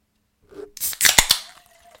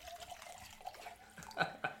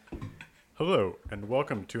Hello, and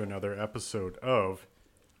welcome to another episode of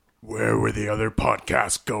Where Were the Other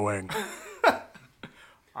Podcasts Going?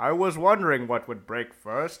 I was wondering what would break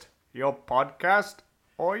first, your podcast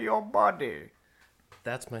or your body.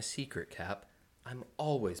 That's my secret, Cap. I'm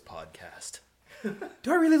always podcast.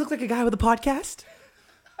 Do I really look like a guy with a podcast?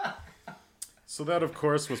 So that, of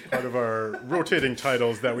course, was part of our rotating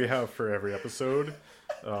titles that we have for every episode.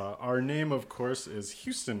 Our name, of course, is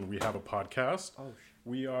Houston. We have a podcast.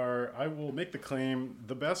 We are, I will make the claim,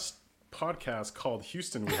 the best podcast called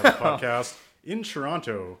Houston. We have a podcast in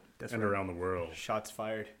Toronto and around the world. Shots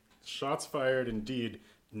fired. Shots fired, indeed.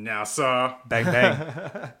 NASA. Bang,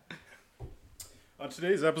 bang. On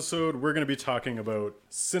today's episode, we're going to be talking about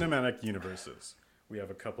cinematic universes. We have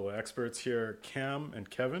a couple of experts here, Cam and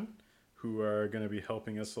Kevin, who are going to be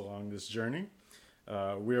helping us along this journey.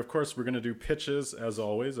 We're going to do pitches, as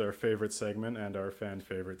always, our favorite segment and our fan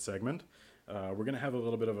favorite segment. We're going to have a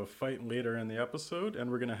little bit of a fight later in the episode,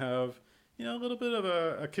 and we're going to have, a little bit of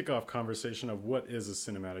a kickoff conversation of what is a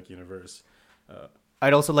cinematic universe.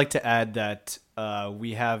 I'd also like to add that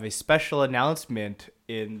we have a special announcement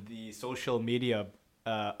in the social media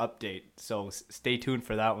update, so stay tuned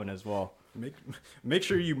for that one as well. Make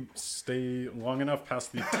sure you stay long enough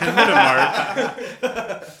past the 10-minute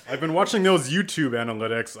mark. I've been watching those YouTube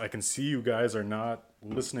analytics. I can see you guys are not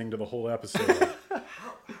listening to the whole episode.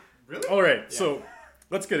 Really? All right, so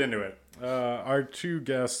let's get into it. Our two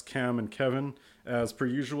guests, Cam and Kevin, as per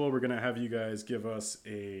usual, we're going to have you guys give us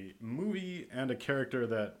a movie and a character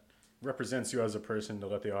that represents you as a person to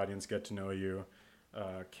let the audience get to know you.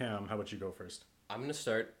 Cam, how about you go first? I'm going to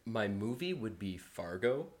start. My movie would be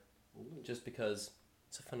Fargo, just because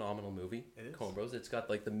it's a phenomenal movie. It is. Coen Bros. It's got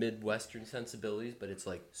like the Midwestern sensibilities, but it's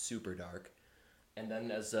like super dark. And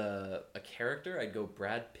then as a character, I'd go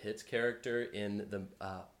Brad Pitt's character in the,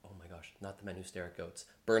 oh my gosh, not The Men Who Stare at Goats,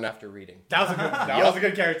 Burn After Reading. That was a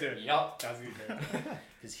good character. Yup. That was a good character.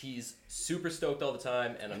 Because he's super stoked all the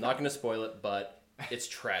time, and I'm not going to spoil it, but it's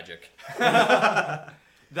tragic.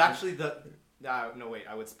 Actually, no, wait,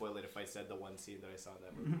 I would spoil it if I said the one scene that I saw in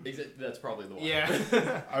that movie. That's probably the one.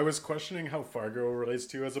 Yeah. I was questioning how Fargo relates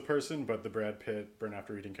to you as a person, but the Brad Pitt Burn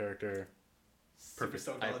After Reading character... Perfect.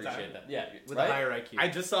 I appreciate that. Yeah, With right? a higher IQ. I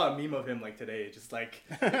just saw a meme of him like today, just like...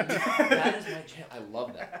 That is my jam. I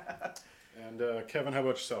love that. And Kevin, how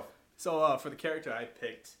about yourself? So for the character I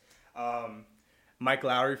picked, Mike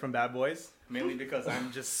Lowry from Bad Boys, mainly because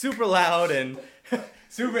I'm just super loud and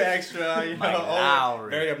super extra, Mike Lowry.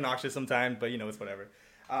 Very obnoxious sometimes, but it's whatever.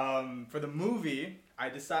 For the movie, I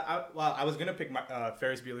was gonna pick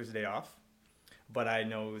Ferris Bueller's Day Off, but I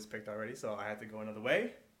know it was picked already, so I had to go another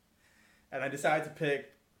way. And I decided to pick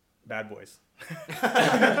Bad Boys.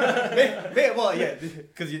 Well, yeah,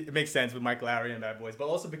 because it makes sense with Mike Lowry and Bad Boys, but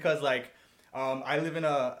also because I live in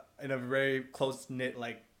a very close knit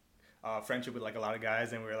friendship with a lot of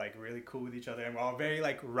guys, and we're really cool with each other, and we're all very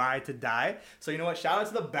ride to die. So you know what? Shout out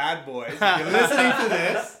to the Bad Boys if you're listening to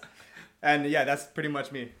this. And yeah, that's pretty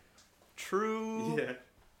much me. True. Yeah.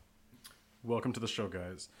 Welcome to the show,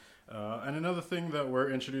 guys. And another thing that we're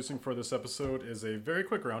introducing for this episode is a very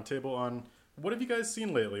quick roundtable on what have you guys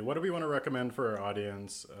seen lately? What do we want to recommend for our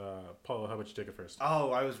audience? Paulo, how about you take it first?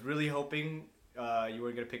 Oh, I was really hoping you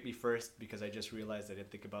were going to pick me first because I just realized I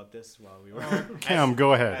didn't think about this while we were... Cam,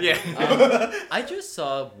 go ahead. Yeah. I just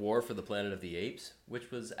saw War for the Planet of the Apes, which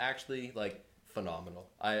was actually phenomenal.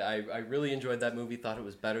 I really enjoyed that movie, thought it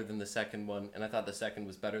was better than the second one, and I thought the second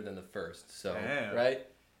was better than the first. So, Damn. right?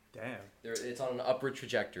 Damn. It's on an upward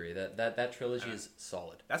trajectory. That trilogy is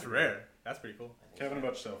solid. That's rare. That's pretty cool. Kevin,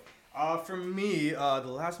 about yourself? For me, the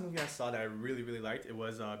last movie I saw that I really, really liked, it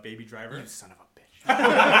was Baby Driver. You son of a bitch.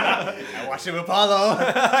 I watched it with Paulo.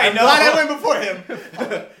 I know. Glad I went before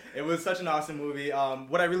him. It was such an awesome movie.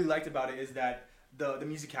 What I really liked about it is that the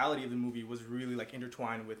musicality of the movie was really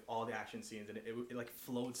intertwined with all the action scenes, and it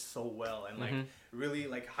flowed so well, and really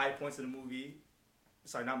high points in the movie.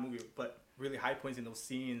 Sorry, not movie, but really high points in those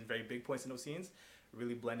scenes, very big points in those scenes,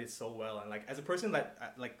 really blended so well. And as a person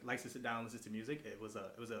that likes to sit down and listen to music, it was a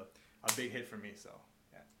big hit for me. So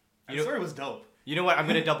yeah, and the story was dope. You know what? I'm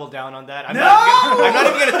going to double down on that. I'm No! not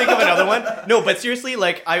even going to think of another one. No, but seriously,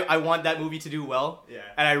 I want that movie to do well. Yeah.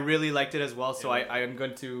 And I really liked it as well. So I'm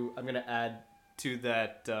going to add to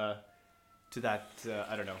that,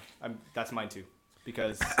 I don't know. That's mine too.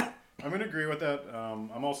 Because... I'm going to agree with that.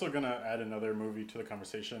 I'm also going to add another movie to the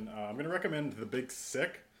conversation. I'm going to recommend The Big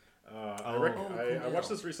Sick. I watched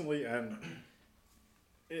this recently, and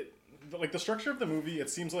the structure of the movie, it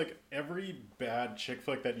seems like every bad chick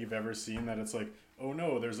flick that you've ever seen, that it's oh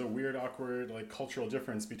no, there's a weird, awkward, cultural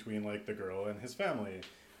difference between, the girl and his family.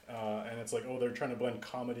 and it's like, oh, they're trying to blend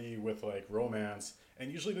comedy with like romance,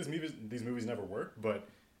 and usually these movies never work, but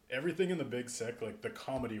everything in The Big Sick, like the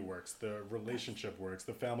comedy works, the relationship works,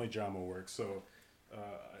 the family drama works. So I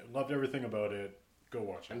loved everything about it. Go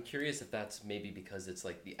watch it. I'm curious if that's maybe because it's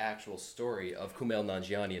like the actual story of Kumail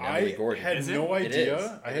Nanjiani and Emily Gordon. I had no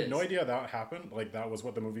idea. It is. No idea that happened. Like that was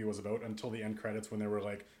what the movie was about until the end credits when they were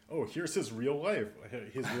like, "Oh, here's his real life,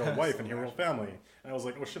 his real wife, and his real family." And I was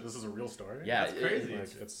like, "Oh shit, this is a real story." Yeah, That's crazy.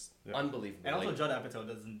 Like, it's yeah. Unbelievable. And also, like, Judd Apatow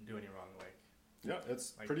doesn't do any wrong. Like, Yeah,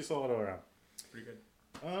 it's pretty solid all around. pretty good.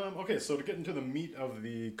 Okay, so to get into the meat of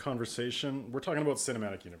the conversation, we're talking about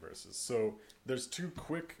cinematic universes. So there's two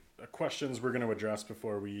quick questions we're going to address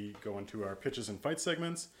before we go into our pitches and fight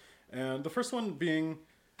segments. And the first one being,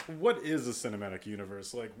 what is a cinematic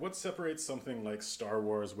universe? Like, what separates something like Star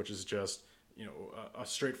Wars, which is just, you know, a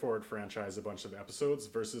straightforward franchise, a bunch of episodes,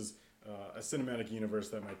 versus a cinematic universe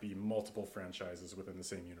that might be multiple franchises within the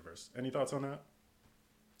same universe? Any thoughts on that?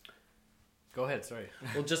 Go ahead. Sorry.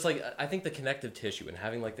 well, just like I think the connective tissue and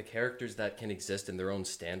having like the characters that can exist in their own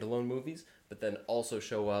standalone movies, but then also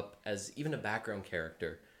show up as even a background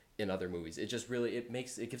character in other movies. It just really it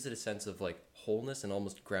gives it a sense of like wholeness and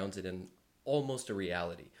almost grounds it in almost a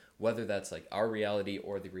reality. Whether that's like our reality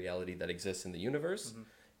or the reality that exists in the universe,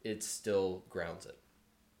 it still grounds it.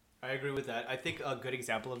 I agree with that. I think a good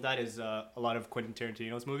example of that is a lot of Quentin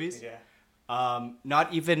Tarantino's movies. Yeah.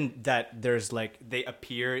 Not even that there's like they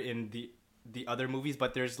appear in the other movies,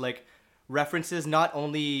 but there's like references not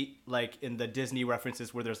only like in the Disney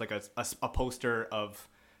references where there's like a poster of,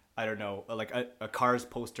 I don't know, like a Cars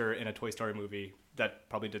poster in a Toy Story movie. That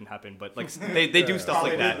probably didn't happen, but like they do stuff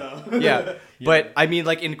like that. Yeah. But I mean,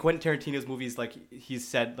 like in Quentin Tarantino's movies, like he's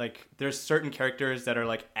said, like there's certain characters that are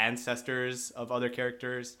like ancestors of other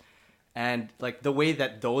characters, and like the way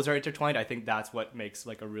that those are intertwined, I think that's what makes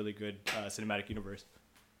like a really good cinematic universe.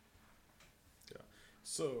 Yeah.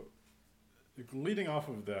 So, leading off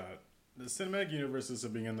of that, the cinematic universes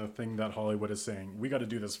have been the thing that Hollywood is saying, we got to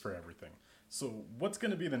do this for everything. So, what's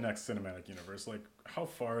going to be the next cinematic universe? Like, how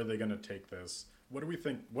far are they going to take this? What do we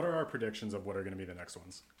think? What are our predictions of what are going to be the next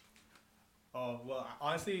ones? Oh, well,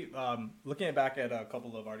 honestly, looking back at a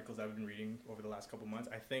couple of articles I've been reading over the last couple of months,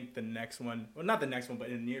 I think the next one, well, not the next one, but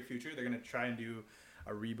in the near future, they're going to try and do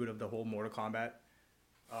a reboot of the whole Mortal Kombat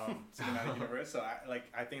cinematic universe. So,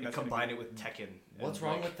 I think that's Combine it with Tekken. What's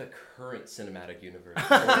wrong with the current cinematic universe?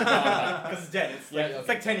 because it's dead. It's like, Yeah, it's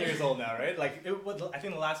like 10 years old now, right? Like, it was, I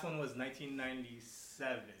think the last one was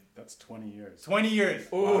 1997. That's 20 years. 20 years.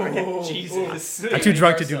 Oh, Jesus. I'm too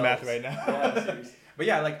drunk to do math ourselves. right now. Yeah, seriously. But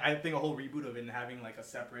yeah, like I think a whole reboot of it and having like a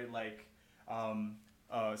separate like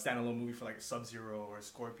standalone movie for like Sub-Zero or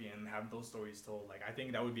Scorpion and have those stories told. Like I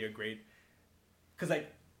think that would be a great, because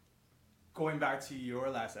like going back to your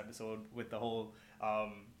last episode with the whole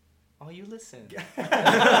Oh, you listen.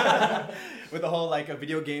 with the whole like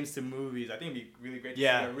video games to movies, I think it'd be really great to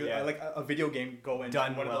Yeah, see a, really, yeah. like a video game go and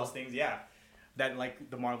Done one well. of those things. Yeah, that like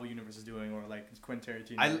the Marvel universe is doing or like Quentin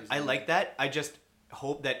Tarantino. I like that. I just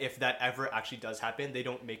hope that if that ever actually does happen, they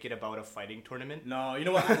don't make it about a fighting tournament. No, you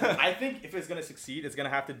know what? I think if it's gonna succeed, it's gonna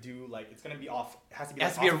have to do like it's gonna be off. It has to be. It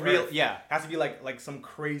Like, has to be a off real, Earth. yeah. It has to be like some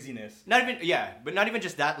craziness. Not even, yeah, but not even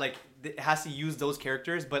just that. Like, it has to use those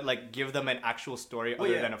characters, but like give them an actual story Well,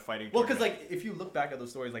 other yeah. than a fighting. Well, because tournament. like if you look back at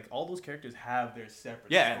those stories, like all those characters have their separate.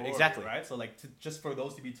 Yeah, story, exactly. Right. So like just for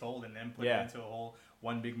those to be told and then put Yeah. it into a whole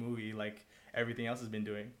one big movie, like everything else has been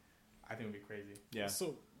doing, I think it'd be crazy. yeah.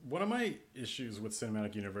 So one of my issues with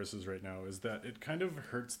cinematic universes right now is that it kind of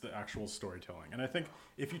hurts the actual storytelling. And I think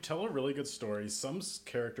if you tell a really good story, some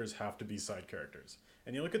characters have to be side characters.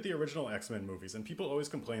 And you look at the original X-Men movies, and people always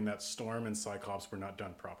complain that Storm and Cyclops were not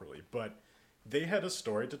done properly. But they had a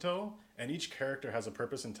story to tell, and each character has a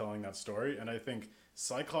purpose in telling that story. And I think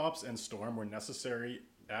Cyclops and Storm were necessary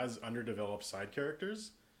as underdeveloped side characters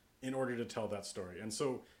in order to tell that story. And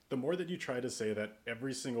so the more that you try to say that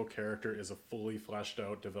every single character is a fully fleshed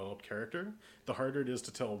out, developed character, the harder it is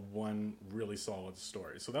to tell one really solid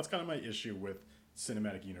story. So that's kind of my issue with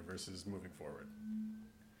cinematic universes moving forward.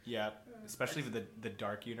 Yeah, especially with the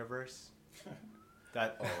Dark Universe.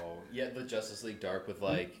 That Oh, yeah, the Justice League Dark with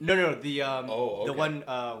like. no, the the okay. one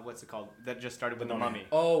what's it called that just started with the Mummy.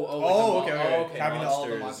 Oh, okay. Having all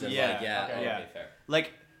the monsters. monsters. And Yeah, like, yeah, okay. okay, Yeah. fair.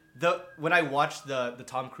 Like when I watched the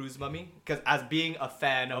Tom Cruise Mummy, because as being a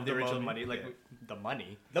fan of the the original Mummy, Mummy, like yeah. the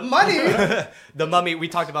Money, The money. the Mummy, we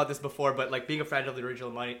talked about this before, but like being a fan of the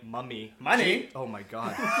original Mummy. Money? Oh my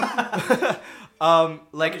god. Like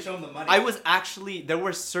like show them the money. I was actually there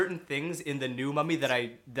were certain things in the new Mummy that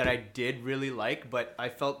I did really like, but I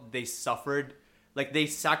felt they suffered, like they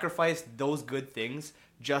sacrificed those good things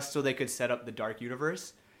just so they could set up the Dark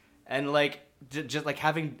Universe. and like just like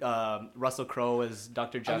having Russell Crowe as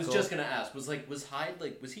Dr. Jekyll. I was just gonna ask, was Hyde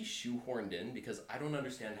was he shoehorned in? Because I don't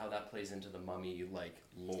understand how that plays into the Mummy like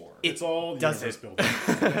lore. It's all does universe it. building.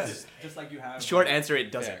 Just like you have. Short answer,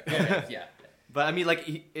 it doesn't. Fair. Yeah. But I mean, like,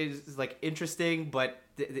 it's like interesting, but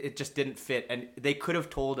it just didn't fit, and they could have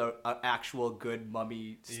told an actual good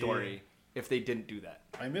Mummy story if they didn't do that.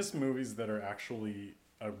 I miss movies that are actually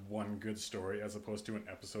a one good story as opposed to an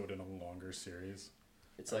episode in a longer series.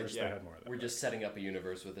 It's I like wish they had more of that. we're just setting up a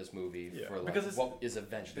universe with this movie for like Because what is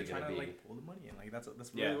eventually They're going trying to to be. like pull the money in. Like that's really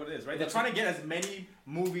Yeah. what it is, right? They're trying to get as many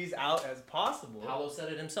movies out as possible. Paulo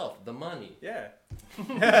said it himself. The money. Yeah.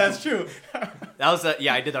 Yeah, that's true. That was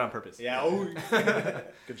yeah, I did that on purpose. Yeah. Oh.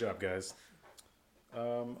 Good job, guys.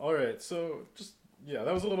 All right, so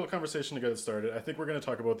that was a little conversation to get it started. I think we're going to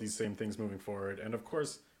talk about these same things moving forward, and of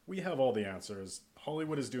course, we have all the answers.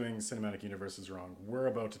 Hollywood is doing cinematic universes wrong. We're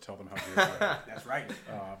about to tell them how to do it right. That's right.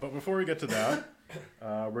 But before we get to that,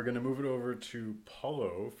 we're going to move it over to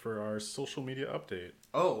Paulo for our social media update.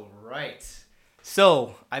 Oh, right.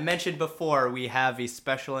 So, I mentioned before we have a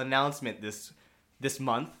special announcement this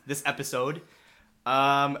month, this episode.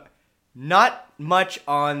 Not much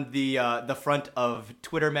on the front of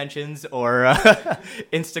Twitter mentions or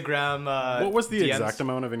Instagram. What was the DMs. exact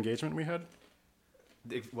amount of engagement we had?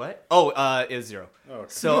 What? Oh, it was 0. Oh, okay.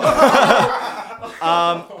 So,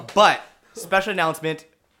 but special announcement.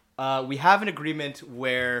 We have an agreement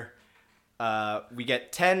where we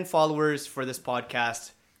get 10 followers for this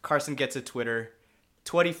podcast. Carson gets a Twitter.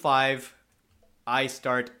 25, I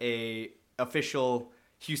start a official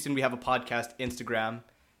Houston We Have a Podcast Instagram.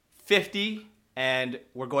 50, and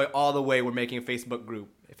we're going all the way. We're making a Facebook group.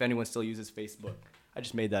 If anyone still uses Facebook, I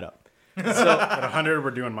just made that up. So At 100,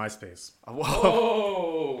 we're doing MySpace.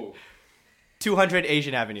 Oh. 200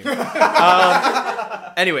 Asian Avenue.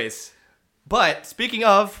 Anyways, but speaking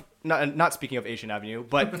of, not speaking of Asian Avenue,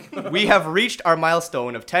 but we have reached our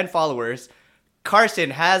milestone of 10 followers. Carson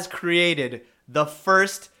has created the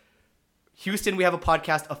first Houston We Have a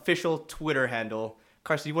Podcast official Twitter handle.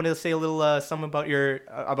 Carson, you want to say a little something about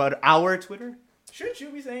about our Twitter? Shouldn't you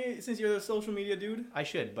be saying it since you're the social media dude? I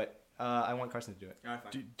should, but I want Carson to do it. All right,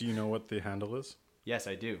 fine. Do you know what the handle is? Yes,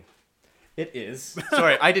 I do. It is.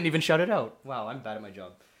 Sorry, I didn't even shout it out. Wow, I'm bad at my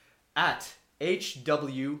job. At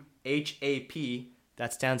HWHAP,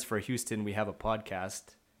 that stands for Houston We Have a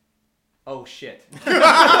Podcast. Oh, shit.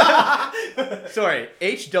 Sorry,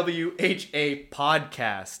 HWHA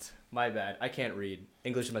Podcast. My bad. I can't read.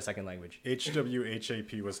 English is my second language.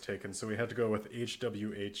 HWHAP was taken, so we had to go with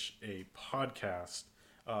HWHA Podcast.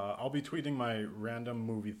 I'll be tweeting my random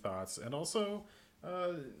movie thoughts, and also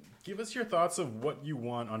give us your thoughts of what you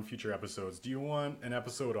want on future episodes. Do you want an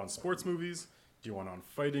episode on sports movies? Do you want on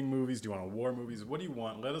fighting movies? Do you want on war movies? What do you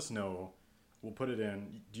want? Let us know. We'll put it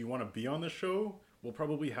in. Do you want to be on the show? We'll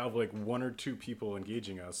probably have like 1 or 2 people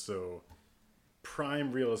engaging us, so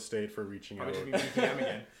prime real estate for reaching out.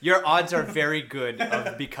 again. Your odds are very good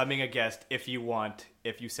of becoming a guest if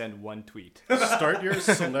you send one tweet. Start your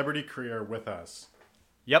celebrity career with us.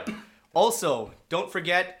 Yep. Also, don't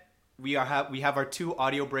forget we have our 2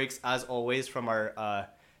 audio breaks as always from our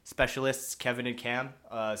specialists Kevin and Cam.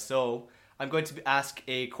 So I'm going to ask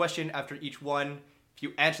a question after each one. If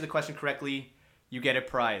you answer the question correctly, you get a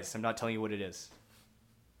prize. I'm not telling you what it is.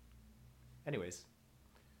 Anyways.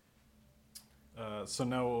 So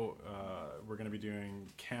now we're going to be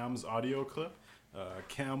doing Cam's audio clip.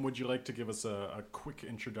 Cam, would you like to give us a quick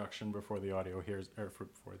introduction before the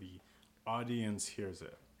before the audience hears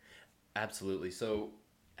it? Absolutely. So,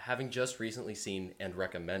 having just recently seen and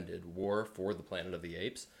recommended War for the Planet of the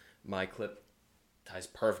Apes, my clip ties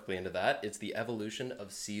perfectly into that. It's the evolution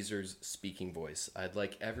of Caesar's speaking voice. I'd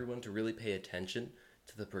like everyone to really pay attention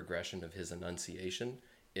to the progression of his enunciation.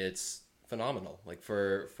 It's phenomenal. Like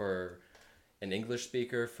for an English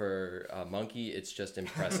speaker, for a monkey, it's just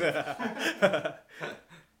impressive.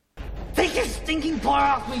 Take your stinking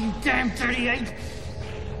paw off me, you damn dirty ape!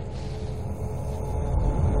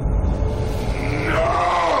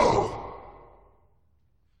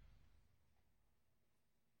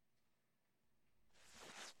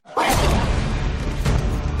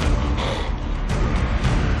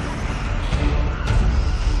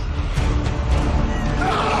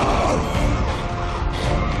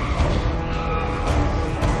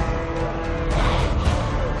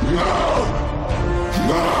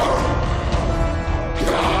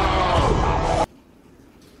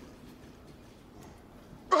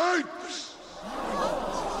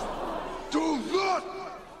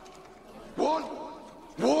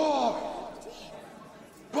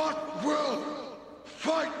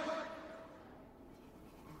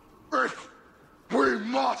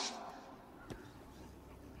 lost.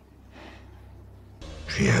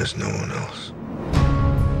 She has no one else.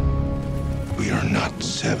 We are not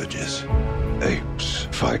savages. Apes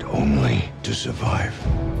fight only to survive.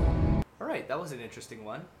 All right, that was an interesting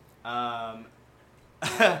one.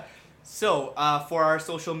 So, for our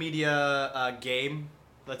social media game,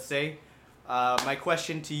 let's say, my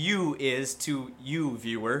question to you is, to you,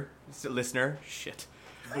 viewer, listener, shit.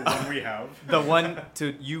 The one we have. The one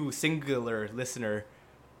to you, singular listener,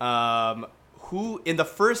 who, in the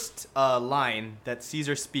first line that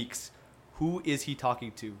Caesar speaks, who is he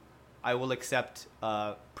talking to? I will accept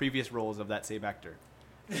previous roles of that same actor.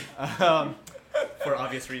 For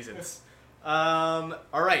obvious reasons. All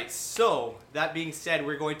right, so that being said,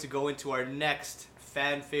 we're going to go into our next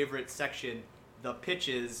fan favorite section, the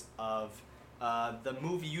pitches of the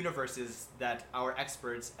movie universes that our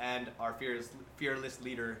experts and our fearless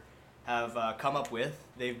leader have come up with.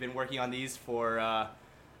 They've been working on these for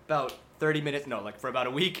about 30 minutes, no, like for about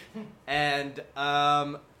a week. And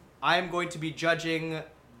I'm going to be judging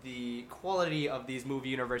the quality of these movie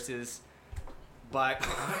universes by...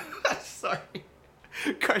 Sorry.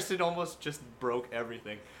 Carson almost just broke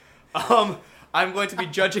everything. I'm going to be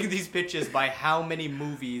judging these pitches by how many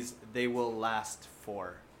movies they will last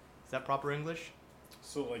for. Is that proper English?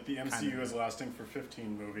 So, like, the MCU is lasting for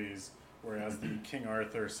 15 movies, whereas the King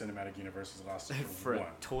Arthur Cinematic Universe is lasting for For one.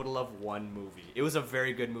 a total of one movie. It was a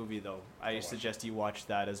very good movie, though. I suggest you watch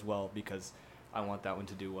that as well, because I want that one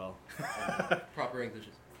to do well. Proper English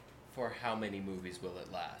is, for how many movies will it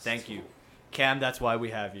last? Thank you. Cam, that's why we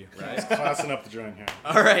have you. He's classing up the joint here.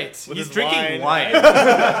 All right. With He's his drinking wine. wine.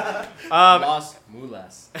 Las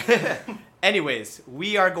Mulas. Anyways,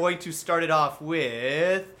 we are going to start it off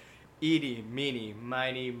with Edie, Meanie,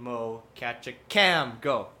 Miny, Mo, Catch a Cam.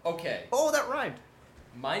 Go. Okay. Oh, that rhymed.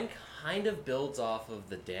 Mine kind of builds off of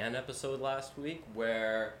the Dan episode last week,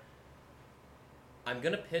 where I'm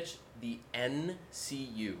going to pitch the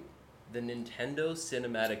NCU, the Nintendo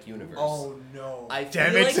Cinematic Universe. Oh no! I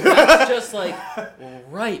Damn feel it. like that's just like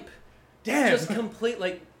ripe. Damn. Just complete.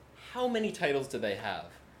 Like, how many titles do they have?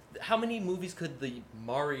 How many movies could the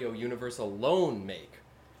Mario universe alone make?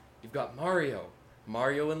 You've got Mario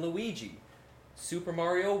and Luigi, Super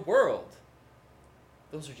Mario World.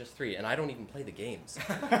 Those are just 3, and I don't even play the games.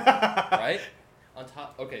 Right? On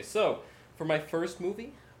top. Okay, so for my first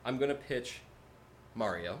movie, I'm gonna pitch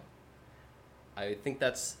Mario. I think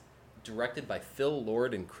that's directed by Phil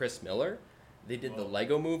Lord and Chris Miller. They did the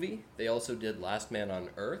Lego Movie. They also did Last Man on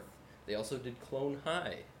Earth. They also did Clone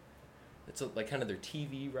High. It's like kind of their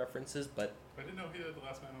TV references, but I didn't know he did The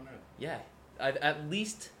Last Man on Earth. yeah, at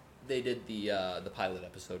least they did the pilot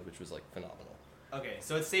episode, which was like phenomenal. Okay,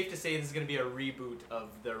 so it's safe to say this is going to be a reboot of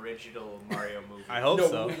the original Mario movie. I hope No,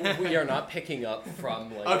 so. we are not picking up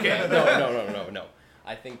from like. Okay. No.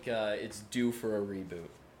 I think it's due for a reboot.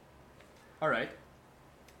 All right.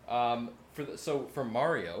 For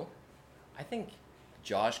Mario, I think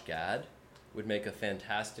Josh Gad would make a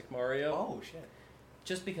fantastic Mario. Oh, shit.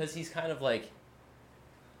 Just because he's kind of like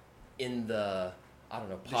in the, I don't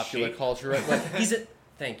know, popular shape? culture. Like he's in.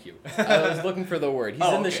 Thank you. I was looking for the word. He's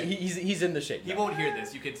Oh, in the. okay. He's in the shape. He now. won't hear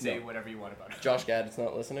this. You can say No. whatever you want about it. Josh Gad is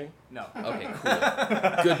not listening. No. Okay,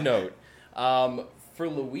 cool. Good note. For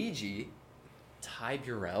Luigi, Ty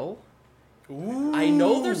Burrell. Ooh. I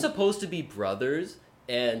know they're supposed to be brothers,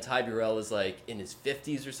 and Ty Burrell is like in his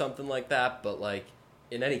 50s or something like that. But like,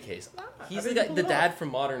 in any case, he's the dad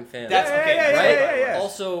from Modern Family. That's okay, right. yeah.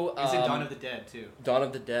 Also, He's in Dawn of the Dead, too. Dawn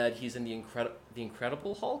of the Dead. He's in the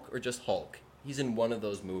Incredible Hulk, or just Hulk. He's in one of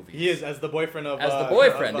those movies. He is as the boyfriend of. As the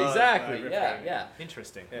boyfriend, of, exactly. Griffin. Yeah.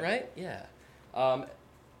 Interesting. Yeah. Right? Yeah.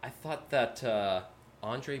 I thought that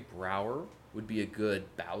Andre Braugher would be a good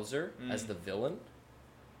Bowser as the villain.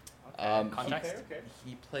 Context? Okay.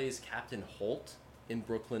 He plays Captain Holt in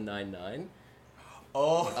Brooklyn Nine-Nine.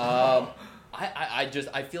 Oh.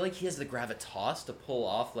 I feel like he has the gravitas to pull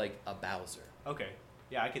off like a Bowser. Okay.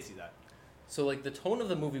 Yeah, I can see that. So like the tone of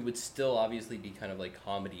the movie would still obviously be kind of like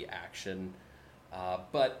comedy action,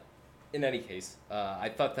 but in any case, I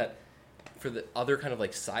thought that for the other kind of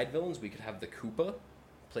like side villains, we could have the Koopa,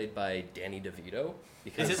 played by Danny DeVito.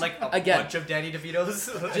 Because Is it like a again, bunch of Danny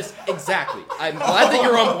DeVitos? just exactly. I'm glad that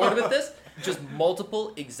you're on board with this. Just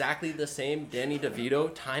multiple, exactly the same Danny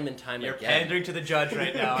DeVito, time and time You're again. pandering to the judge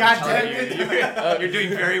right now. God I'm telling damn you. You're doing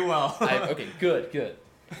very well. Okay, good.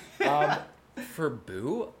 For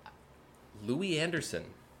Boo, Louis Anderson.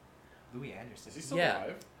 Louis Anderson. Is he still Yeah.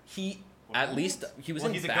 alive? He at least he was Well,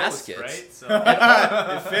 in he's a Baskets. ghost, right? So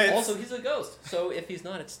It fits. Also, he's a ghost, so if he's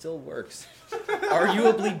not, it still works.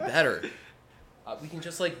 Arguably better. We can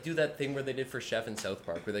just like do that thing where they did for Chef in South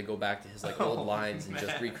Park, where they go back to his like old lines and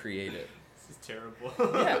just recreate it. This is terrible.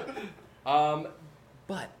 Yeah.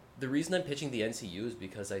 But the reason I'm pitching the NCU is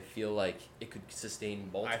because I feel like it could sustain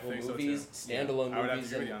multiple think so, movies, too. standalone I would have to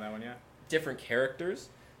movies, agree with and you on that one, yeah. different characters.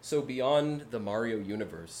 So beyond the Mario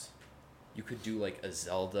universe, you could do like a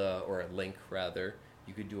Zelda or a Link rather.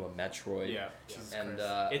 You could do a Metroid. Yeah. And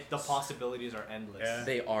The possibilities are endless. Yeah.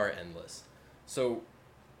 they are endless. So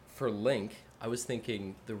for Link, I was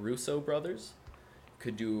thinking the Russo brothers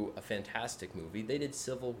could do a fantastic movie. They did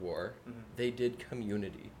Civil War. They did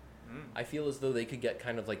Community. I feel as though they could get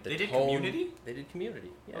kind of like the They did tone. Community? They did Community.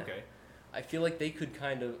 Yeah. Okay. I feel like they could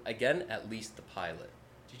kind of, again, at least the pilot.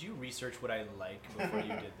 Did you research what I like before you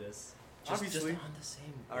did this? Just Obviously. on the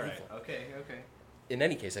same All level. right. Okay. In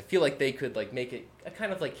any case, I feel like they could like make it a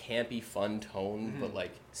kind of like campy, fun tone, but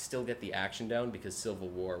like still get the action down because Civil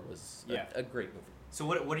War was a great movie. So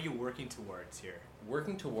what are you working towards here?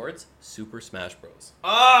 Working towards Super Smash Bros.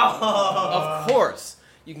 Oh! Of course,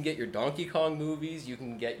 you can get your Donkey Kong movies. You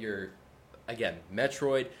can get your, again,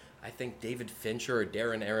 Metroid. I think David Fincher or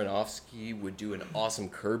Darren Aronofsky would do an awesome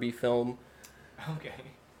Kirby film. Okay.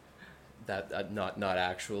 That not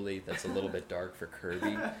actually. That's a little bit dark for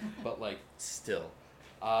Kirby, but like still,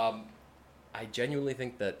 I genuinely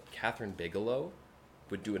think that Catherine Bigelow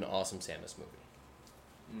would do an awesome Samus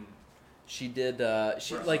movie. She did.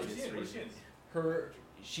 She like her.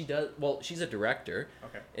 She does well. She's a director.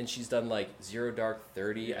 Okay. And she's done like Zero Dark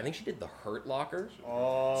 30. I think she did The Hurt Locker.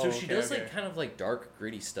 Oh, So she does like kind of like dark,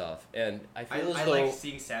 gritty stuff, and I feel I as though like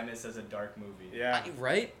seeing Samus as a dark movie. Yeah.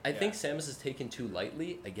 I think Samus is taken too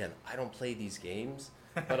lightly. Again, I don't play these games,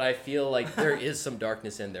 but I feel like there is some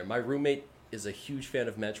darkness in there. My roommate is a huge fan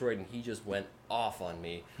of Metroid, and he just went off on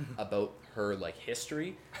me about her like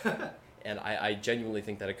history, and I genuinely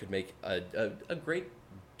think that it could make a great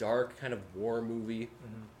dark kind of war movie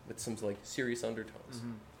with some like serious undertones.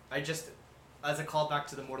 I just, as a callback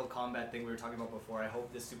to the Mortal Kombat thing we were talking about before, I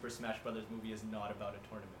hope this Super Smash Brothers movie is not about a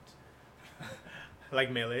tournament. Like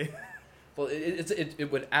Melee. Well,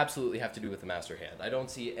 it would absolutely have to do with the Master Hand. I don't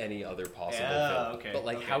see any other possible film. Okay. But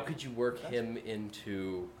like, okay. how could you work him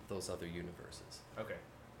into those other universes? Okay.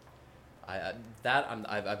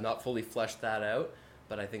 I've not fully fleshed that out,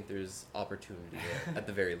 but I think there's opportunity there at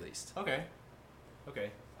the very least. Okay.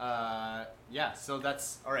 Yeah, so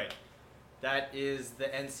that's all right. That is the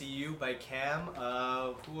NCU by Cam.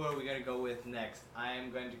 Who are we gonna go with next? I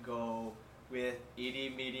am going to go with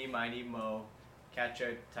Edie, Meaty, Miny, Mo, Catch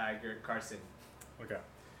a Tiger, Carson. Okay.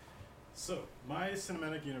 So, my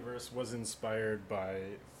cinematic universe was inspired by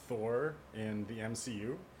Thor in the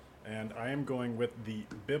MCU, and I am going with the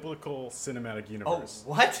biblical cinematic Oh, universe.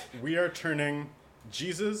 what? We are turning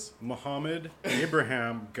Jesus, Muhammad,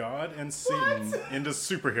 Abraham, God, and Satan into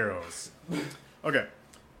superheroes. Okay.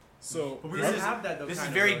 So, We already have that though. This is kind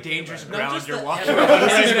of, very though. dangerous No, ground just you're the- walking yeah, on.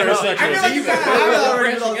 this is very sexual. I feel like you kind of have that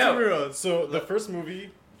already with all Branching out. superheroes. So the first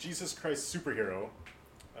movie, Jesus Christ Superhero,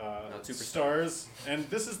 Not Superstar. stars, and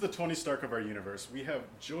this is the Tony Stark of our universe. We have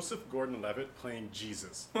Joseph Gordon-Levitt playing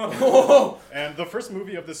Jesus. And the first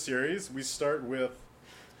movie of this series, we start with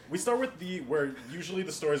where usually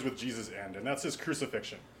the stories with Jesus end, and that's his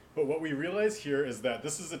crucifixion. But what we realize here is that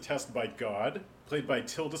this is a test by God, played by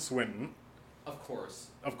Tilda Swinton, Of course.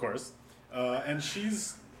 of course, and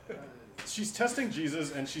she's testing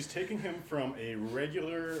Jesus, and she's taking him from a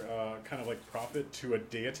regular kind of like prophet to a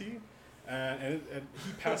deity, and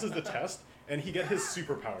he passes the test, and he gets his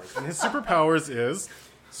superpowers. And his superpowers is,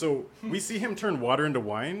 so we see him turn water into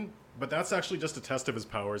wine, but that's actually just a test of his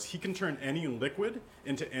powers. He can turn any liquid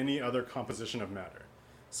into any other composition of matter.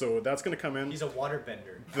 So that's going to come in. He's a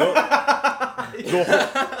waterbender.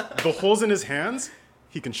 The holes in his hands,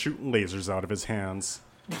 he can shoot lasers out of his hands.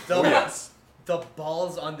 The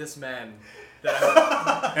balls on this man.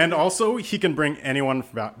 And also, he can bring anyone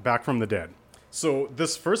back from the dead. So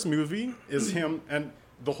this first movie is him, and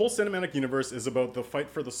the whole cinematic universe is about the fight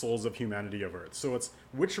for the souls of humanity of Earth. So it's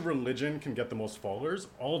which religion can get the most followers.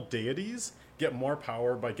 All deities get more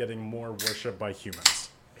power by getting more worship by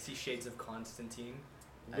humans. I see shades of Constantine.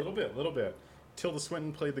 Little bit. Tilda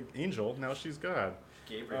Swinton played the angel, now she's God.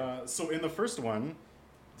 Gabriel. So in the first one,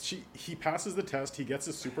 he passes the test, he gets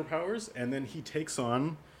his superpowers, and then he takes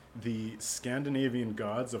on the Scandinavian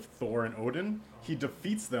gods of Thor and Odin. He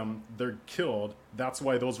defeats them, they're killed. That's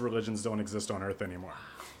why those religions don't exist on Earth anymore.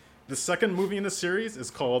 The second movie in the series is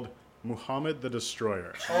called Muhammad the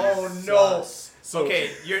Destroyer. Oh no! So- Okay,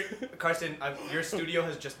 Carson, your studio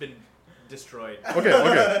has just been destroyed.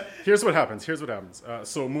 Okay. Here's what happens.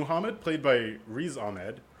 So Muhammad, played by Riz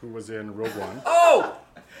Ahmed, who was in Rogue One. Oh!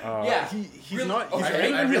 Yeah. He's Really- not. oh, He's I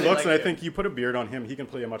great when he really looks, like and I him. think you put a beard on him, he can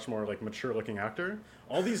play a much more like mature-looking actor.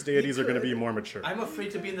 All these deities are going to be more mature. I'm afraid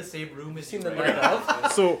to be in the same room as Seen you. the right night now.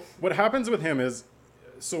 of? So what happens with him is,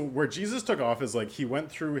 so where Jesus took off is like he went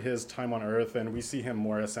through his time on earth, and we see him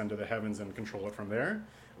more ascend to the heavens and control it from there.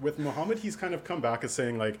 With Muhammad, he's kind of come back as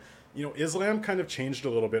saying like, Islam kind of changed a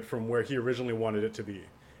little bit from where he originally wanted it to be.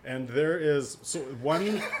 And there is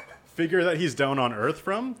one figure that he's down on earth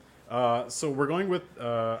from. So we're going with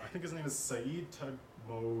I think his name is Saeed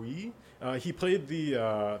Tagmoui. He played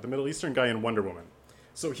the Middle Eastern guy in Wonder Woman.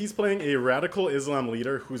 So he's playing a radical Islam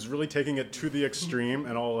leader who's really taking it to the extreme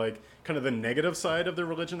and all like kind of the negative side of the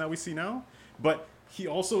religion that we see now. But he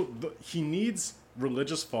also he needs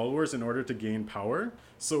religious followers in order to gain power.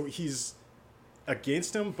 So he's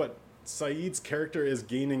against him, but Saeed's character is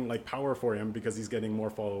gaining like power for him because he's getting more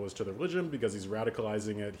followers to the religion, because he's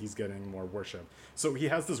radicalizing it, he's getting more worship. So he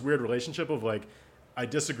has this weird relationship of like, I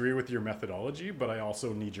disagree with your methodology, but I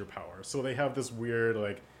also need your power. So they have this weird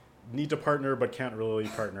like need to partner but can't really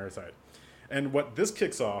partner side. And what this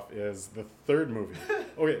kicks off is the third movie.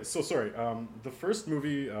 Okay, so sorry. The first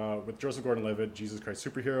movie with Joseph Gordon-Levitt, Jesus Christ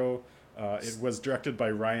Superhero, it was directed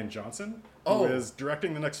by Rian Johnson, who is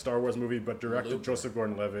directing the next Star Wars movie, but directed Looper. Joseph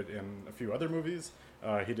Gordon-Levitt in a few other movies.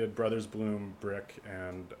 He did Brothers Bloom, Brick,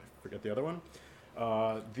 and I forget the other one.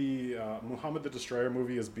 The Muhammad the Destroyer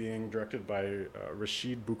movie is being directed by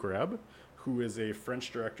Rashid Boukareb, who is a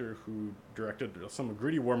French director who directed some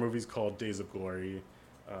gritty war movies called Days of Glory,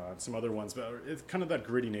 some other ones, but it's kind of that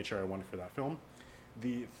gritty nature I wanted for that film.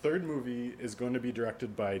 The third movie is going to be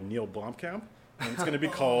directed by Neil Blomkamp, and it's going to be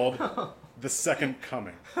called The Second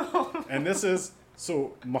Coming. And this is,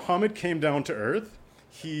 so Muhammad came down to Earth.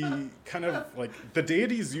 He kind of, like, the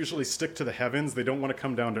deities usually stick to the heavens. They don't want to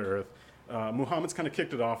come down to Earth. Muhammad's kind of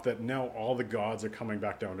kicked it off that now all the gods are coming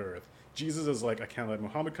back down to Earth. Jesus is like, I can't let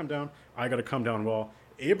Muhammad come down. I got to come down. Well,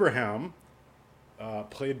 Abraham,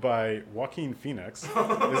 played by Joaquin Phoenix,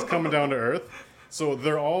 is coming down to Earth. So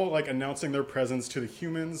they're all like announcing their presence to the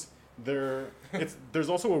humans. There's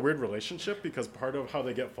also a weird relationship because part of how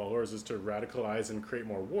they get followers is to radicalize and create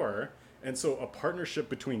more war. And so a partnership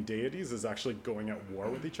between deities is actually going at war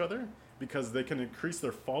with each other because they can increase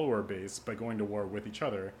their follower base by going to war with each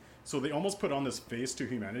other. So they almost put on this face to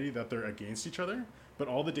humanity that they're against each other, but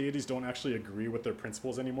all the deities don't actually agree with their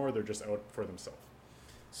principles anymore. They're just out for themselves.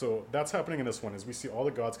 So that's happening in this one is we see all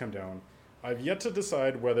the gods come down. I've yet to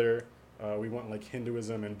decide whether we want like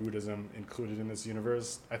Hinduism and Buddhism included in this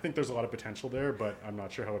universe. I think there's a lot of potential there, but I'm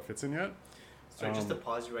not sure how it fits in yet. Sorry, just to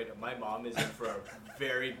pause you right now. My mom is in for a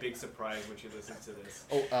very big surprise when she listens to this.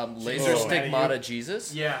 Laser Oh. stigmata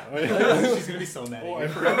Jesus? Yeah. She's going to be so mad Oh, at I you.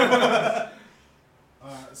 forgot.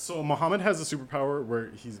 So Muhammad has a superpower where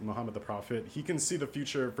he's Muhammad the Prophet. He can see the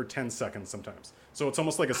future for 10 seconds sometimes. So it's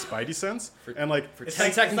almost like a spidey sense. And like, For It's 10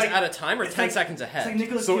 like- seconds it's like- at a time or it's 10 like- seconds It's ahead? like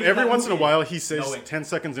Nicolas so Cage every that once in a movie. while he says Knowing. 10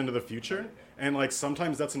 seconds into the future. And like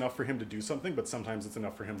sometimes that's enough for him to do something, but sometimes it's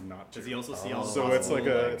enough for him not to. Does he also see all the So it's like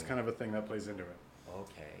possible- it's kind of a thing that plays into it.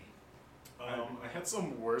 Okay. I had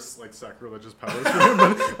some worse like sacrilegious powers for him,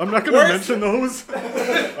 but I'm not going to mention those.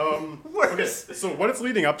 Okay, so what it's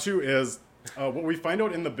leading up to is what we find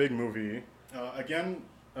out in the big movie. Again,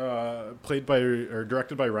 played by or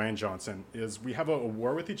directed by Rian Johnson, is we have a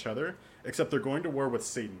war with each other, except they're going to war with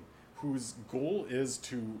Satan, whose goal is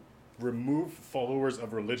to remove followers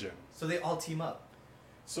of religion. So they all team up.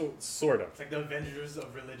 So sort of. It's like the Avengers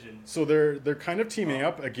of religion. So they're kind of teaming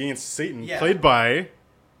up against Satan, Yeah. played by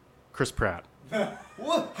Chris Pratt.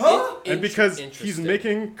 What? Huh? And because he's Interesting.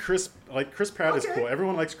 making Chris Pratt is Okay. cool.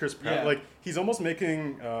 Everyone likes Chris Pratt. Yeah. Like he's almost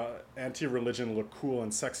making anti-religion look cool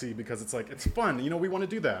and sexy because it's like it's fun. We want to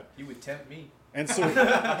do that. You would tempt me. And so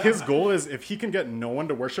his goal is if he can get no one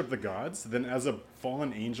to worship the gods, then as a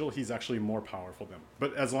fallen angel, he's actually more powerful than them.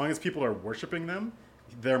 But as long as people are worshiping them,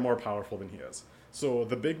 they're more powerful than he is. So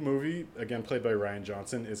the big movie, again played by Rian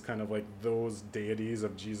Johnson, is kind of like those deities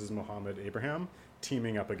of Jesus, Muhammad, Abraham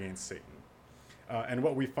teaming up against Satan. And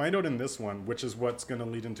what we find out in this one, which is what's going to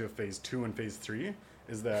lead into phase 2 and phase 3,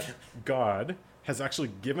 is that God has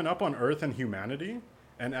actually given up on Earth and humanity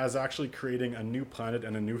and is actually creating a new planet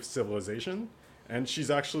and a new civilization. And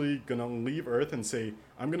she's actually going to leave Earth and say,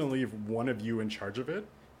 I'm going to leave one of you in charge of it.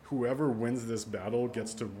 Whoever wins this battle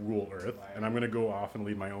gets to rule Earth. And I'm going to go off and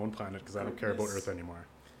lead my own planet because I don't care about Earth anymore.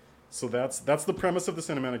 So that's the premise of the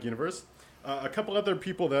cinematic universe. A couple other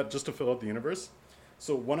people that just to fill out the universe.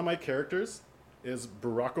 So one of my characters is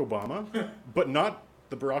Barack Obama, but not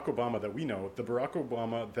the Barack Obama that we know, the Barack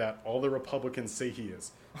Obama that all the Republicans say he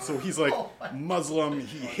is. So he's like Muslim,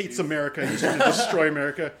 he hates America, he's trying to destroy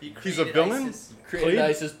America. He's a villain. ISIS. Created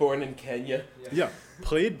ISIS, born in Kenya. Yeah,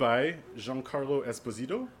 played by Giancarlo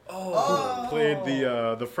Esposito, who played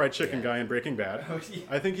the fried chicken guy in Breaking Bad.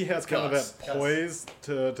 I think he has kind of that poise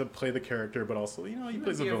to play the character, but also, he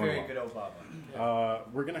plays a villain very well. good Obama.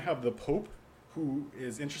 We're going to have the Pope, who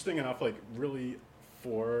is interesting enough, like, really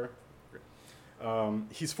for...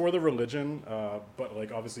 he's for the religion, but,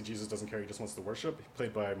 like, obviously Jesus doesn't care, he just wants to worship.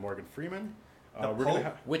 Played by Morgan Freeman.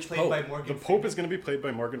 Which played Pope? by Morgan The Pope is going to be played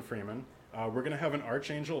by Morgan Freeman. We're going to have an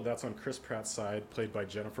archangel that's on Chris Pratt's side, played by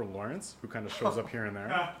Jennifer Lawrence, who kind of shows up here and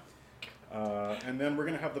there. And then we're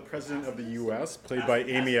going to have the President of the U.S., played by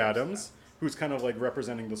Amy Adams, who's kind of like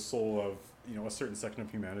representing the soul of a certain section of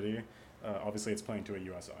humanity. Obviously, it's playing to a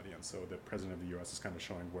U.S. audience, so the President of the U.S. is kind of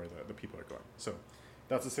showing where the people are going. So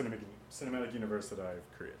that's the cinematic universe that I've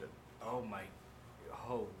created. Oh my,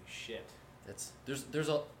 holy shit! There's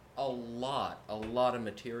a lot of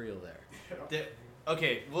material there.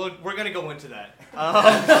 Okay, well, we're gonna go into that.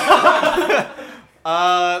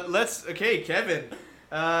 Okay, Kevin.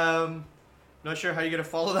 Not sure how you're gonna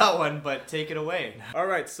follow that one, but take it away. All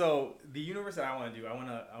right, so the universe that I want to do, I want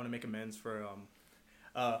to make amends for a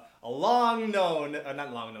not long known,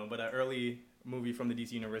 but an early movie from the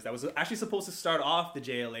DC universe that was actually supposed to start off the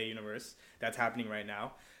JLA universe that's happening right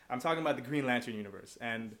now. I'm talking about the Green Lantern universe,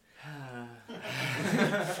 and I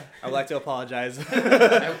would like to apologize.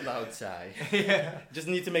 Out loud sigh. Just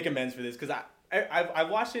need to make amends for this because I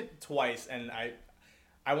watched it twice, and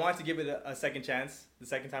I wanted to give it a second chance. The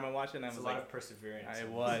second time I watched it, and I was It's a like, lot of perseverance. I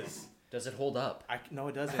was. Does it hold up? No,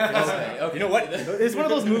 it doesn't. Okay. You know what? It's one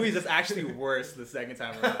of those movies that's actually worse the second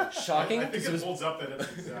time around. Shocking. I think it holds up that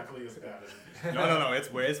it's exactly as bad as No,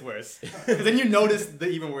 it's worse. Because then you notice the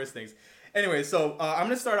even worse things. Anyway, so I'm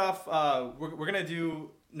gonna start off. We're gonna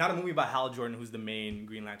do not a movie about Hal Jordan, who's the main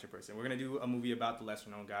Green Lantern person. We're gonna do a movie about the lesser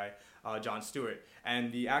known guy, Jon Stewart.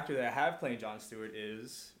 And the actor that I have playing Jon Stewart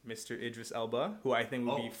is Mr. Idris Elba, who I think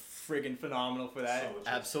would be friggin' phenomenal for that.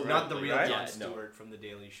 Absolutely. Not the real Right? Jon Yeah, no. Stewart from The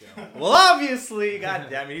Daily Show. Well, obviously, god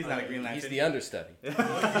damn it, he's not a Green Lantern. He's the understudy. I feel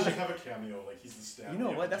like he should have a cameo, like he's the star. You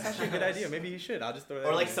know what? That's actually a good idea. Maybe he should. I'll just throw that.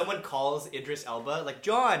 Or in like there. someone calls Idris Elba, like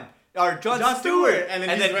John Jon Stewart, and then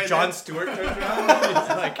and he's then right Jon there. Stewart turns around. It's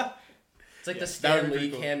like, It's like the that Stan would be Lee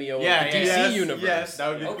pretty cool. cameo Yeah, of the DC Yes, universe. Yes, that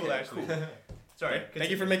would be Okay, cool actually. sorry. Thank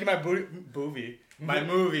you for making my movie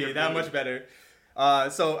that much better.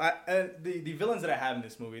 So the villains that I have in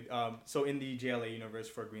this movie, so in the JLA universe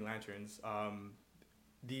for Green Lanterns,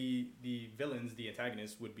 the villains, the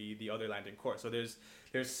antagonists would be the other Lantern Corps. So there's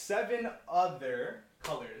 7 other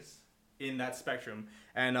colors in that spectrum,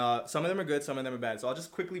 and some of them are good, some of them are bad. So I'll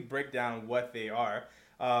just quickly break down what they are.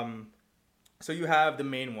 So you have the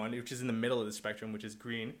main one, which is in the middle of the spectrum, which is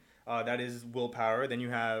green. That is willpower. Then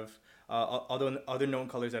you have other known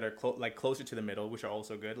colors that are closer to the middle, which are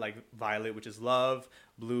also good, like violet, which is love,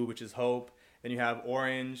 blue, which is hope. Then you have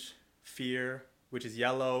orange, fear, which is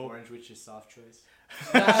yellow. Orange, which is soft choice.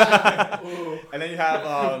 And then you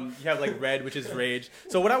have like red, which is rage.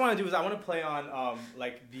 So what I want to do is I want to play on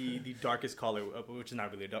like the darkest color, which is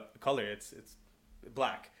not really a color. It's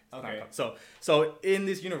black. It's Okay. not so in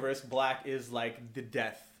this universe, black is like the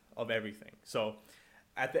death of everything. So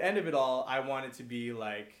at the end of it all, I want it to be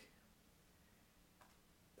like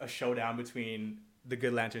a showdown between the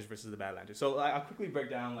good lanterns versus the bad lanterns. So I'll quickly break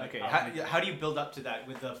down like Okay, how do you build up to that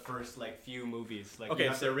with the first like few movies? Like Okay, you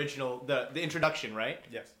have so- the original, the introduction, right?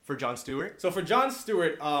 Yes. For Jon Stewart. So for Jon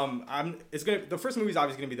Stewart, the first movie is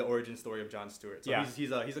obviously gonna be the origin story of Jon Stewart. So Yeah.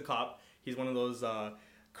 he's a cop. He's one of those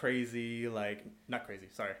crazy, like, not crazy,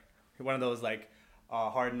 sorry, one of those like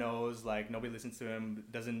hard-nosed, like nobody listens to him,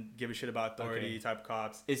 doesn't give a shit about authority Okay. type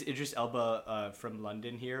cops. Is Idris Elba from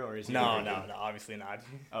London here, or is he? No, American? obviously not.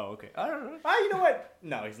 Oh, okay. I don't know. You know what?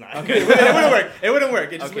 No, he's not. Okay. It wouldn't work. It wouldn't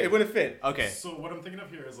work. Okay. It wouldn't fit. Okay. So what I'm thinking of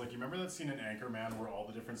here is like, you remember that scene in Anchorman where all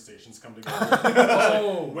the different stations come together?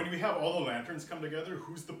 When we have all the lanterns come together,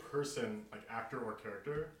 who's the person, like actor or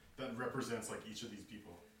character, that represents like each of these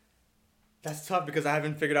people? That's tough because I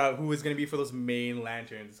haven't figured out who is gonna be for those main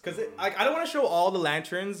lanterns. Because I don't want to show all the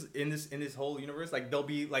lanterns in this whole universe. Like they'll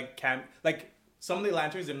be like some of the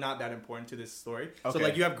lanterns are not that important to this story. So Okay.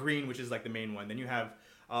 like you have green, which is like the main one. Then you have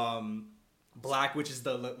black, which is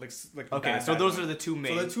the like the Okay. bad, So bad those one. are the two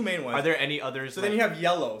main. So the two main ones. Are there any others? So then you have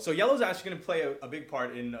yellow. So yellow's actually gonna play a big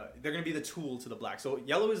part in. They're gonna be the tool to the black. So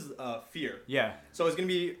yellow is fear. Yeah. So it's gonna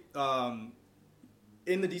be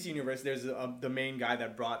in the DC universe. There's the main guy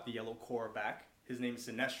that brought the Yellow Corps back. His name is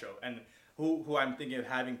Sinestro, and who I'm thinking of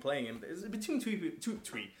having playing him is between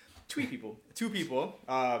Two people.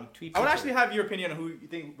 I would people. actually have your opinion on who you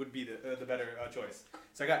think would be the better choice.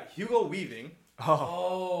 So I got Hugo Weaving.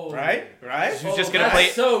 Oh. Right? Who's just Oh, gonna that's play?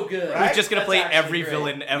 so good. Right? Who's just gonna That's play actually every great.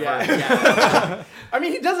 villain ever? Yeah. I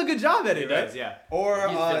mean, he does a good job at it, He right? does, yeah. Or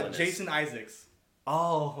He's villainous. Jason Isaacs.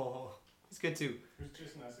 Oh, he's good too. Who's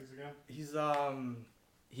Jason Isaacs again?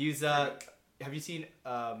 He's Have you seen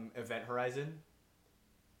Event Horizon?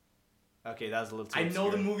 Okay, that was a little too I know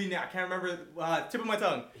the obscure. movie now. I can't remember tip of my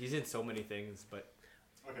tongue. He's in so many things, but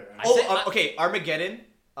Okay. okay, Armageddon.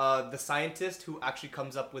 The scientist who actually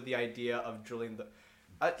comes up with the idea of drilling the.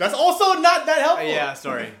 That's also not that helpful. Yeah,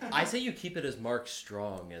 sorry. I say you keep it as Mark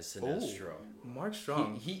Strong as Sinestro. Mark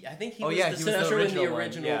Strong. I think he Oh was yeah, the he was Sinestro the in original the one.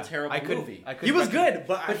 original Yeah. terrible I couldn't- movie. I couldn't He was recognize- good,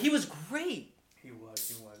 but But he was great. He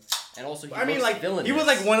was. And also, he I mean, looks like villainous. he was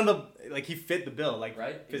like one of the he fit the bill, like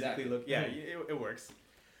Right? physically Exactly. look. Yeah, it works.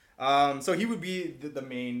 So he would be the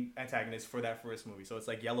main antagonist for that first movie. So it's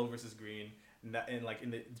like yellow versus green, and like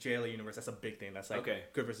in the JLA universe, that's a big thing. That's like Okay.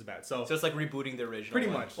 good versus bad. So So it's like rebooting the original. pretty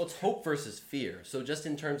one. much. Well, it's hope versus fear. So just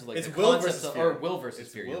in terms of like It's the will concepts versus of, fear. or will versus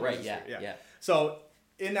It's fear. will You're right. versus Yeah, fear, yeah. So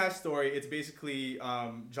in that story, it's basically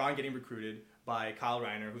John getting recruited by Kyle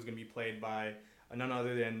Reiner, who's going to be played by none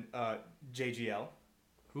other than JGL.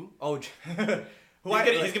 Who? Oh, Who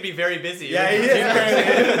he's gonna be very busy. Yeah, he is. Apparently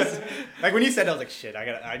he is. Like when you said that, I was like, shit,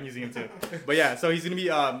 I'm using him too. But yeah, so he's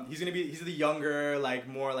the younger, like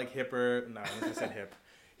more like hipper. No, I said hip.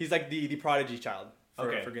 He's like the prodigy child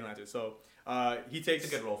for Green Lantern. So he takes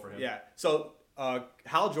It's a good role for him. Yeah. So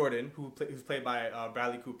Hal Jordan, who's played by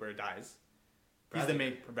Bradley Cooper, dies. He's the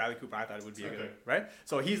main Bradley Cooper. I thought it would be a good, right?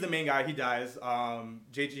 So he's the main guy. He dies.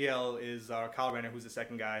 JGL is Kyle Renner, who's the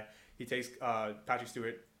second guy. He takes Patrick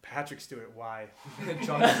Stewart. Why?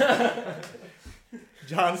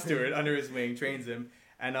 John Stewart under his wing, trains him,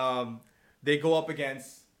 and they go up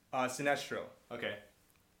against Sinestro. Okay.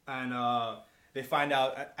 And they find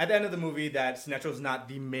out at the end of the movie that Sinestro's not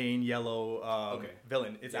the main yellow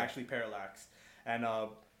villain. It's actually Parallax, and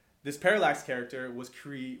this Parallax character was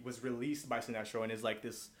released by Sinestro and is like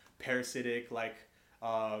this parasitic, like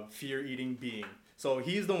fear-eating being. So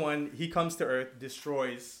he's the one. He comes to Earth,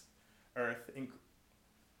 destroys Earth.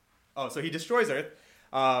 So he destroys Earth,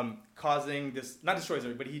 causing this. Not destroys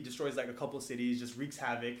Earth, but he destroys like a couple of cities. Just wreaks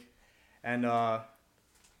havoc, and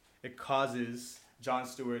it causes John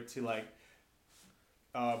Stewart to like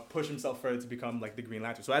push himself further to become like the Green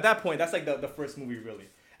Lantern. So at that point, that's like the first movie really.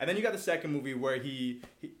 And then you got the second movie where he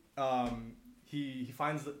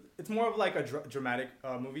finds it's more of like a dramatic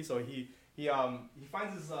movie. So he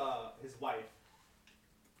finds his wife.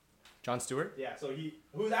 John Stewart. Yeah. So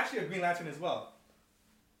who's actually a Green Lantern as well.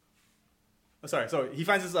 Oh, sorry. So he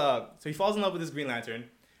finds so he falls in love with this Green Lantern.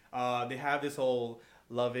 They have this whole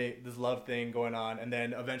love thing going on, and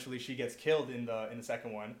then eventually she gets killed in the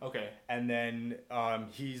second one. Okay. And then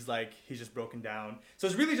he's just broken down. So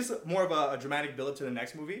it's really just more of a dramatic build up to the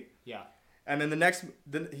next movie. Yeah. And then the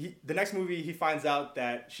next movie he finds out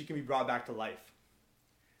that she can be brought back to life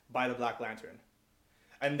by the Black Lantern.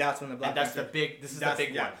 And that's when the Black Lantern. This is the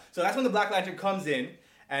big one. So that's when the Black Lantern comes in,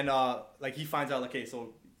 and like he finds out, okay,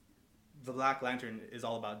 so the Black Lantern is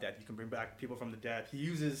all about death. He can bring back people from the dead. He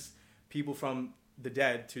uses people from the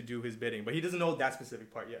dead to do his bidding, but he doesn't know that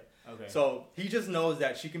specific part yet. Okay. So he just knows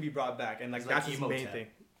that she can be brought back, and like that's his main thing.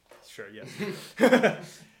 Sure, yes.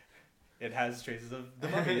 It has traces of the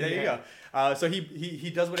mummy. There you go. So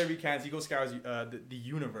he does whatever he can. He goes scours the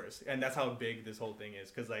universe, and that's how big this whole thing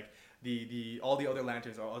is. Because like all the other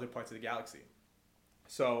lanterns are other parts of the galaxy.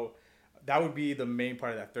 So that would be the main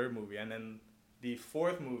part of that third movie, and then the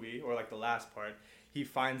fourth movie, or like the last part, he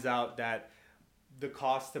finds out that the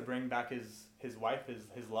cost to bring back his wife,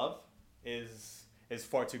 his love, is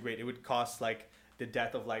far too great. It would cost like the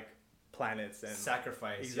death of like planets and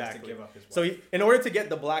Sacrifice. Exactly. He has to give up his wife. So in order to get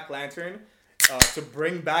the Black Lantern to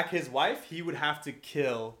bring back his wife, he would have to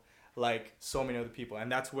kill like so many other people,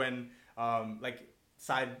 and that's when like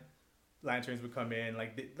side lanterns would come in.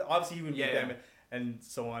 Like obviously he would meet them, and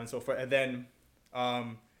so on and so forth. And then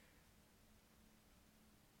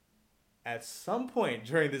at some point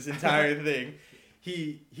during this entire thing,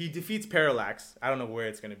 he defeats Parallax. I don't know where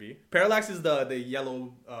it's gonna be. Parallax is the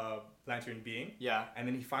yellow lantern being. Yeah. And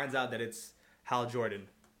then he finds out that it's Hal Jordan,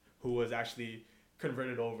 who was actually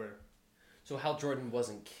converted over. So Hal Jordan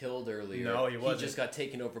wasn't killed earlier. No, he wasn't. He just got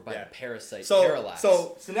taken over by the parasite So Parallax.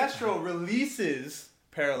 so Sinestro releases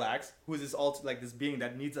Parallax, who is this being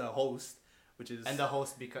that needs a host, which is And the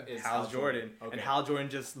host is Hal Jordan. Okay. And Hal Jordan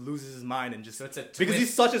just loses his mind and just So it's a because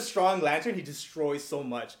he's twist. such a strong lantern, he destroys so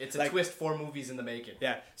much. It's like, a twist 4 movies in the making.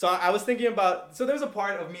 Yeah. So I was thinking about. So there's a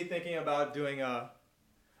part of me thinking about doing a,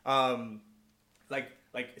 like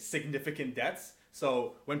like significant deaths.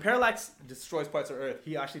 So when Parallax destroys parts of Earth,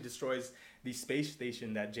 he actually destroys the space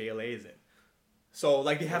station that JLA is in. So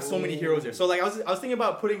like they have so many heroes there. So like I was thinking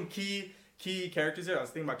about putting key characters there. I was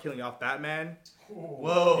thinking about killing off Batman.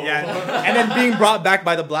 Whoa. Yeah, and then being brought back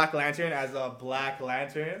by the Black Lantern as a Black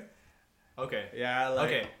Lantern. Okay. Yeah, like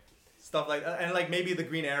Okay. stuff like and like maybe the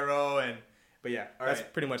Green Arrow but yeah, All that's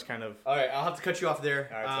right. pretty much kind of. All right, I'll have to cut you off there.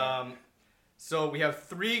 All right, sorry. So we have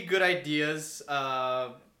 3 good ideas.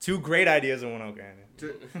 2 great ideas and 1 okay.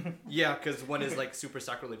 Yeah, because one is like super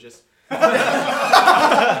sacrilegious.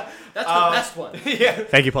 That's the best one. Yeah.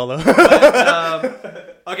 Thank you, Paulo.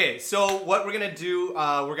 Okay, so what we're gonna do,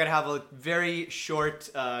 we're gonna have a very short,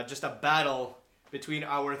 just a battle between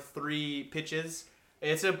our 3 pitches.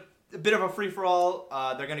 It's a bit of a free for all.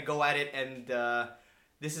 They're gonna go at it, and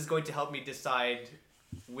this is going to help me decide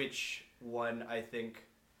which one I think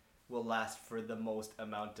will last for the most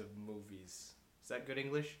amount of movies. Is that good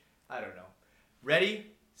English? I don't know. Ready,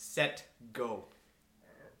 set, go.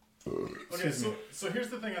 Okay, so here's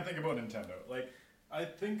the thing I think about Nintendo. Like, I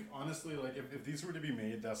think honestly, like if these were to be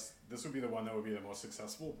made, this would be the one that would be the most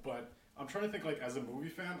successful. But I'm trying to think, like, as a movie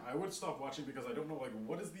fan, I would stop watching because I don't know, like,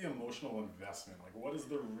 what is the emotional investment? Like, what is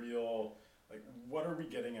the real, like, what are we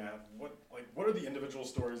getting at? What are the individual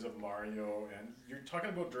stories of Mario? And you're talking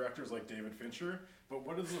about directors like David Fincher, but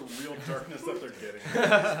what is the real darkness that they're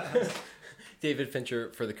getting? David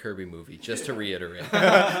Fincher for the Kirby movie, just to reiterate.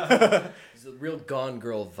 It's a real Gone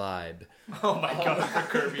Girl vibe. Oh my god, for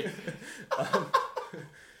Kirby.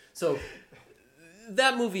 So,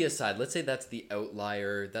 that movie aside, let's say that's the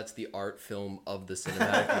outlier, that's the art film of the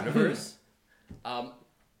cinematic universe.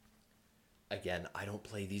 Again, I don't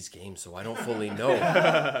play these games, so I don't fully know.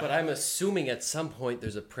 But I'm assuming at some point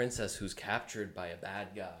there's a princess who's captured by a bad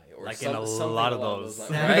guy. Or Like something in a lot of along those.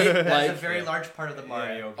 lines, right? That's Like, a very large part of the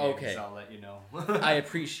Mario games, Okay. I'll let you know. I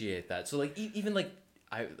appreciate that. So, like, even like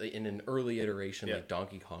in an early iteration, Yeah. like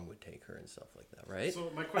Donkey Kong would take her and stuff like that, right?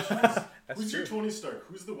 So my question is, who's your true. Tony Stark?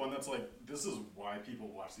 Who's the one that's like, this is why people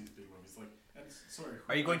watch these big movies? Like, and sorry,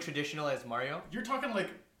 Are you going traditional as Mario? You're talking like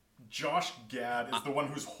Josh Gad is the one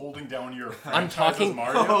who's holding down your I'm franchise talking- as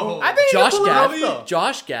Mario. I think Josh you pull it off, Gad. though.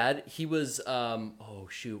 Josh Gad. He was. Oh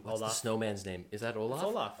shoot! What's Olaf. the snowman's name? Is that Olaf? It's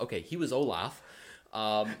Olaf. Okay, he was Olaf.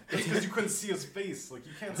 It's because you couldn't see his face. Like,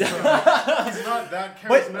 you can't see him. He's not that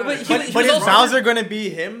charismatic. but he- But, he but was is also- Bowser gonna be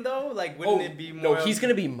him though? Like, wouldn't Oh it be more? no, he's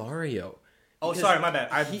gonna be Mario. Oh, Because sorry, my bad.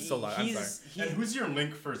 I'm he- so loud. I'm sorry. he's- And who's your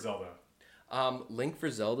Link for Zelda? Link for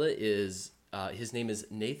Zelda is his name is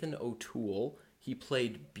Nathan O'Toole. He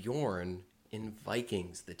played Bjorn in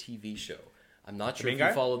Vikings, the TV show. I'm not sure main if you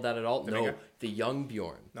guy? followed that at all. main No, guy? the young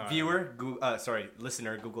Bjorn. No, Viewer,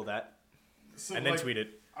 listener, Google that. So, and then tweet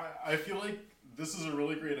it. I feel like this is a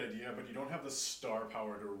really great idea, but you don't have the star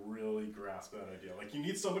power to really grasp that idea. Like, you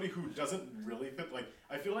need somebody who doesn't really fit. Like,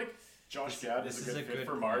 I feel like Josh Gad this is is a a good fit good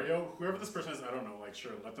for Mario. Whoever this person is, I don't know. Like,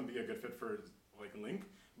 sure, let them be a good fit for, like, Link.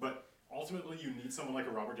 But ultimately, you need someone like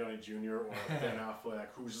a Robert Downey Jr. or a Ben Affleck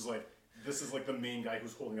who's just like, this is like the main guy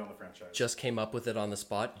who's holding on the franchise. Just came up with it on the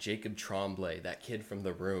spot. Jacob Tremblay, that kid from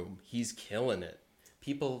The Room. He's killing it.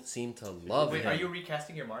 People seem to love Wait, him. are you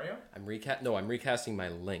recasting your Mario? I'm recasting my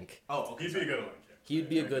Link. Oh, okay. He'd be a good Link. Yeah. He'd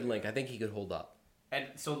be a good Link. I think he could hold up. And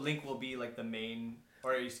so Link will be like the main,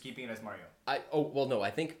 or are you keeping it as Mario? I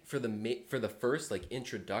think for the first like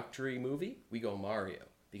introductory movie, we go Mario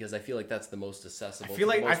because I feel like that's the most accessible. I feel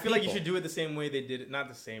like to most you people. should do it the same way they did it. Not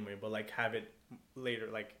the same way, but like have it later,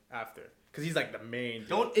 like after, because he's like the main.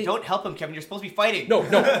 Don't help him, Kevin. You're supposed to be fighting. No,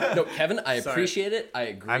 Kevin. I Sorry. appreciate it. I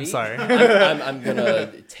agree. I'm sorry. I'm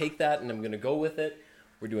gonna take that and I'm gonna go with it.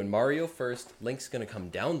 We're doing Mario first. Link's gonna come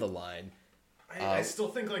down the line. I still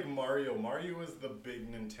think like Mario is the big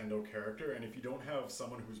Nintendo character, and if you don't have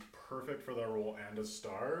someone who's perfect for that role and a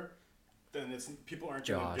star, then people aren't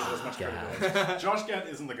going to Josh give as much Gad. credit. Josh Gad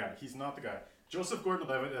isn't the guy. He's not the guy. Joseph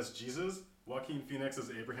Gordon-Levitt as Jesus, Joaquin Phoenix as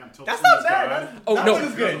Abraham Tilton That's not as bad. God. Oh That no,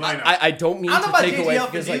 one's good. I don't mean I don't know to about take away JGL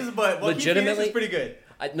for because Jesus, like but Joaquin legitimately Phoenix is pretty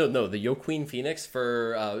good. No, the Joaquin Phoenix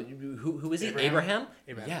for who is he? Abraham?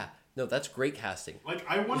 Abraham. Yeah, no, that's great casting. Like,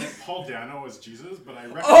 I wanted Paul Dano as Jesus, but I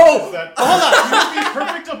recognize Oh! that he would be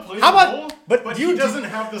perfect to play How the about- role, but he you- doesn't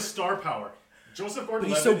have the star power. Joseph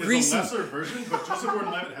Gordon-Levitt so is greasy. a lesser version, but Joseph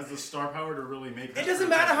Gordon-Levitt has the star power to really make. It doesn't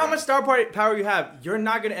matter how much star power you have. You're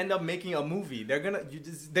not gonna end up making a movie. They're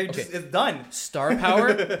just it's done. Star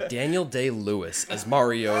power: Daniel Day-Lewis as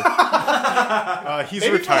Mario. He's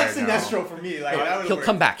Maybe retired for now. like Sinestro for me. Like that would He'll work.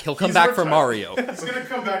 come back. He'll come He's back for retired. Mario He's gonna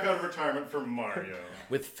come back out of retirement for Mario.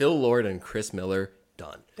 with Phil Lord and Chris Miller.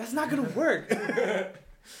 Done. That's not gonna work. I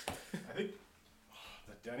think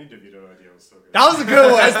the Danny DeVito idea was so good. That was a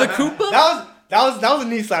good one. As the Koopa? That was a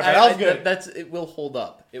knee slapper. That was good. It will hold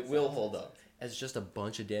up. It will hold up. As just a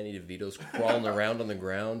bunch of Danny DeVitos crawling around on the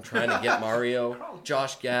ground trying to get Mario,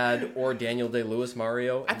 Josh Gad, or Daniel Day-Lewis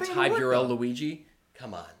Mario, and think it Ty would work, Burrell though. Luigi.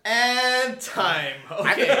 Come on. And time.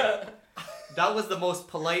 Okay. That was the most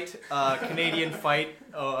polite Canadian fight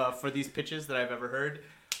for these pitches that I've ever heard.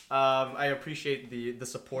 I appreciate the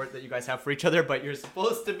support that you guys have for each other, but you're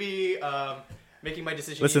supposed to be making my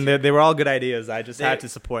decision. Listen, easier. they were all good ideas. I just They- had to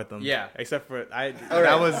support them. Yeah. Except for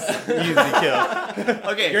that was easy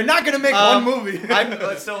kill. Okay. You're not gonna make one movie. I'm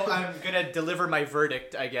gonna deliver my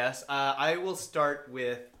verdict, I guess. I will start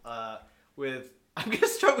with I'm gonna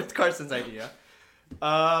start with Carson's idea.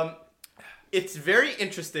 It's very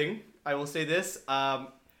interesting. I will say this.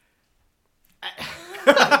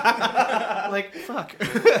 Like fuck. I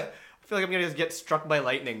feel like I'm gonna just get struck by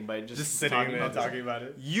lightning by just sitting talking there about this. talking about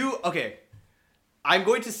it. Okay. I'm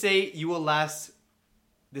going to say you will last.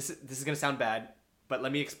 This is gonna sound bad, but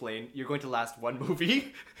let me explain. You're going to last one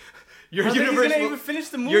movie. Your universe will finish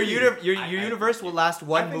the movie. your universe will last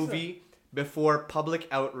one think so. movie before public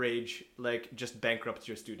outrage just bankrupts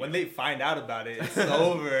your studio. When they find out about it, it's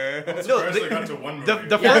over. Surprised they got to one movie.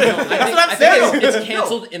 the Yeah, first, no, I think, what I'm I saying. think it's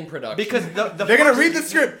canceled in production. because the They're gonna first- read the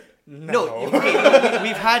script. No, okay, no,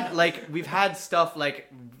 we've had stuff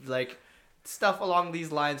like stuff along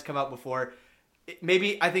these lines come out before.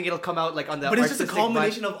 Maybe I think it'll come out like on the. But it's just a artistic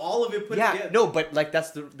culmination vibe. of all of it put Yeah, together. no, but like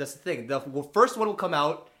that's the thing. The first one will come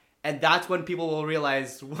out, and that's when people will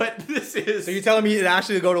realize what this is. So you're telling me it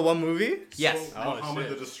actually go to one movie? Yes. So Muhammad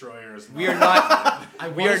the Destroyer is We are not. I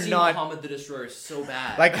we want are to see not- Muhammad the Destroyer so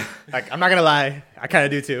bad. Like I'm not gonna lie, I kind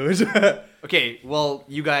of do too. Okay, well,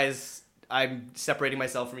 you guys, I'm separating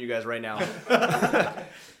myself from you guys right now.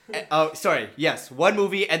 Oh, sorry. Yes, one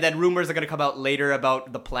movie, and then rumors are gonna come out later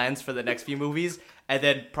about the plans for the next few movies, and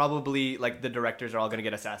then probably like the directors are all gonna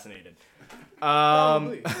get assassinated.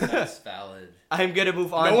 That's valid. I'm gonna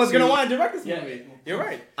move on. No one's to, gonna want to direct this movie. You're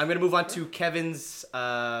right. I'm gonna move on to Kevin's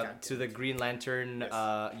to the Green Lantern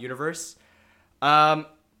universe.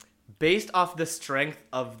 Based off the strength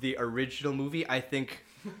of the original movie, I think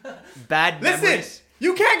Bad Listen, Memories.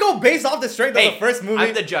 you can't go based off the strength of the first movie.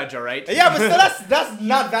 I'm the judge, all right? Yeah, but still, that's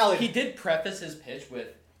not valid. He did preface his pitch with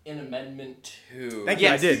an amendment to. Thank you.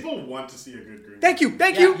 Yes. I did. People want to see a good Green Thank you.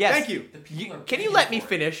 Thank Yeah, you. yes. Thank you. The people are Can you begging let me for it.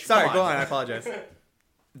 finish? Sorry, Come go on. I apologize.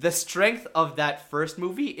 The strength of that first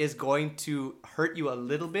movie is going to hurt you a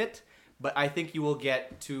little bit, but I think you will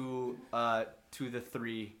get to the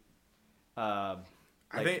three. I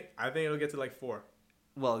think it'll get to like 4,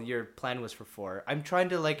 Well, your plan was for 4. I'm trying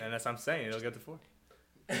to like. and that's what I'm saying. It'll get to 4.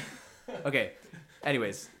 Okay.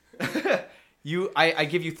 Anyways, I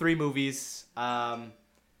give you 3 movies.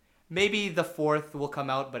 Maybe the 4th will come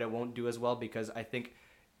out, but it won't do as well because I think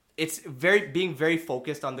it's being very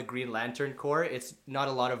focused on the Green Lantern core. It's not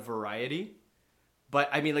a lot of variety, but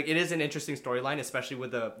I mean, like it is an interesting storyline, especially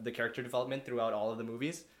with the character development throughout all of the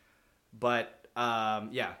movies. But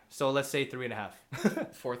yeah, so let's say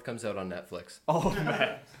 3.5. Fourth comes out on Netflix. Oh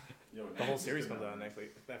man. The whole series comes out on Netflix.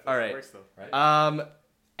 All right. Works, though.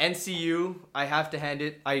 NCU, I have to hand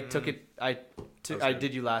it. I took it. I good.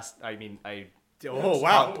 did you last. I mean, I Oh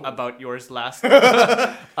wow. talked about yours last.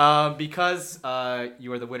 Because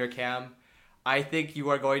you are the winner, Cam. I think you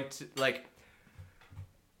are going to like.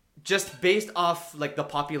 Just based off like the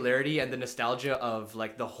popularity and the nostalgia of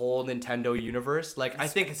like the whole Nintendo universe, like I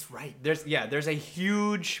think it's right. there's a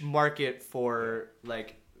huge market for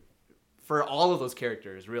all of those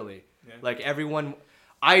characters, really. Yeah. Like everyone,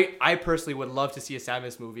 I personally would love to see a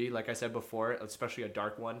Samus movie, like I said before, especially a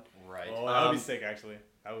dark one. Right. Oh, that would be sick. Actually,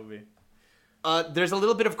 that would be. There's a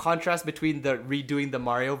little bit of contrast between the redoing the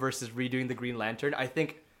Mario versus redoing the Green Lantern. I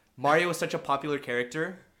think Mario is such a popular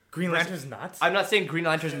character. Green Lantern's not. I'm not saying Green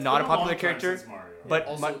Lantern's It's not a been long popular time character, since Mario. but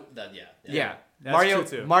Also, that yeah. yeah, That's Mario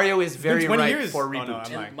true, too. Mario is been very 20 ripe years. for Oh, no, reboot. I'm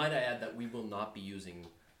And lying. might I add that we will not be using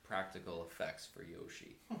practical effects for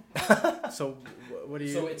Yoshi. So what do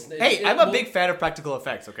you? So it's Hey, it I'm a will- big fan of practical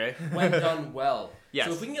effects. Okay. when done well. Yes,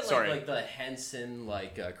 So if we can get sorry. like the Henson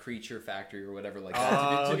Creature Factory or whatever like Oh,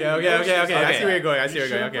 that. to do okay. I Okay. see where you're going. I see You where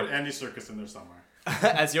should you're have going. put Andy Serkis in there somewhere.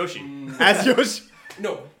 As Yoshi. As Yoshi.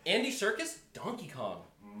 No, Andy Serkis, Donkey Kong.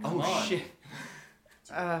 Come Oh on. shit.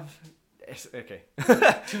 Okay.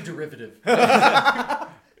 Too derivative.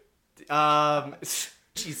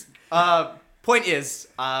 Jeez. Point is,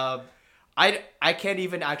 I can't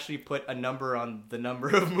even actually put a number on the number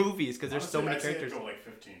of movies because there's so Honestly, many I'd say characters. Go like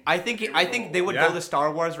 15. I think they would Yeah. go the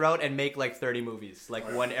Star Wars route and make like 30 movies,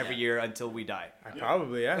 like one every Yeah. year until we die.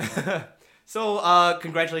 Probably, yeah. So,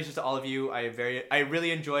 congratulations to all of you. I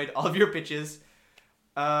really enjoyed all of your pitches.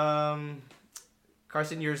 Carson,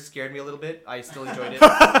 you scared me a little bit. I still enjoyed it.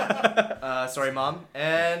 Sorry, Mom.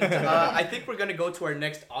 And I think we're going to go to our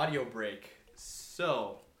next audio break.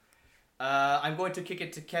 So, I'm going to kick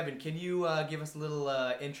it to Kevin. Can you give us a little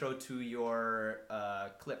intro to your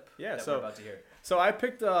clip that we're about to hear? So I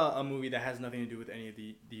picked a movie that has nothing to do with any of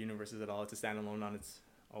the universes at all. It's a standalone on its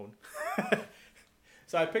own.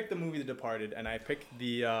 So I picked the movie The Departed, and I picked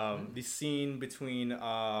the scene between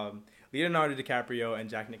Leonardo DiCaprio and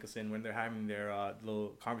Jack Nicholson when they're having their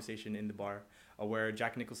little conversation in the bar, where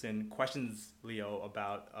Jack Nicholson questions Leo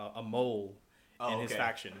about a mole in his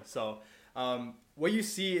faction. So what you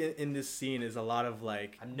see in this scene is a lot of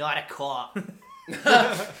like, I'm not a cop.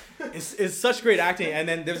 it's such great acting, and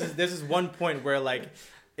then there's this one point where like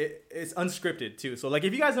it's unscripted too. So like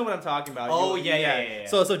if you guys know what I'm talking about, yeah.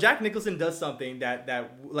 So Jack Nicholson does something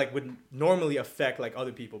that like would normally affect like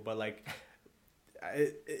other people, but like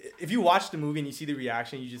if you watch the movie and you see the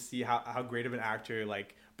reaction, you just see how great of an actor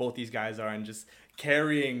like both these guys are, and just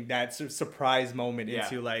carrying that sort of surprise moment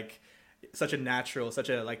into like such a natural, such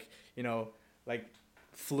a like, you know, like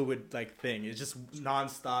fluid like thing. It's just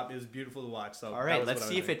nonstop. It was beautiful to watch. So all right, let's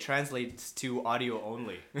see if it translates to audio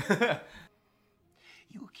only.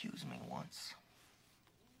 You accused me once.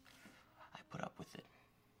 I put up with it.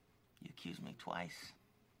 You accused me twice.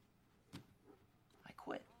 I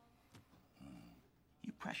quit.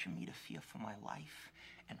 You pressure me to fear for my life,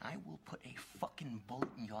 and I will put a fucking bullet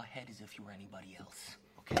in your head as if you were anybody else,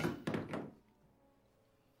 okay?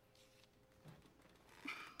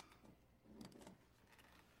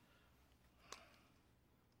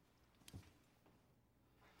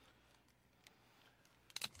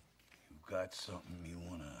 Got something you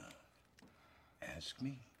wanna ask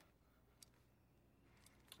me?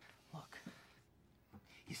 Look,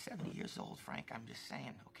 you're 70 years old, Frank. I'm just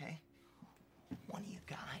saying, okay? One of you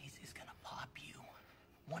guys is gonna pop you.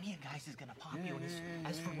 One of you guys is gonna pop you. And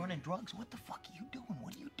as for running drugs, what the fuck are you doing?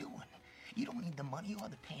 What are you doing? You don't need the money or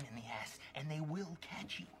the pain in the ass, and they will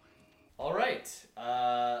catch you. All right.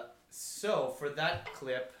 So for that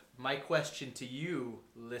clip, my question to you,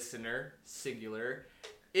 listener, singular,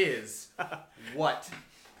 is what?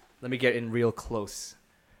 Let me get in real close.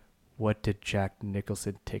 What did Jack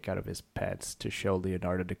Nicholson take out of his pants to show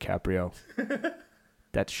Leonardo DiCaprio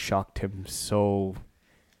that shocked him so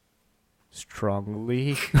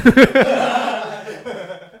strongly?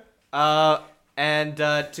 And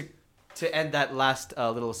to end that last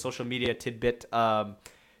little social media tidbit,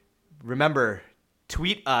 remember,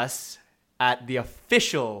 tweet us at the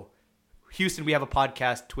official Houston We Have a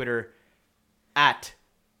Podcast Twitter at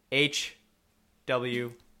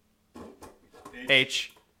HWHA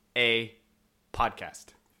podcast.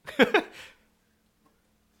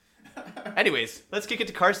 Anyways, let's kick it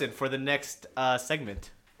to Carson for the next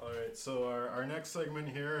segment. All right, so our next segment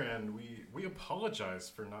here, and we apologize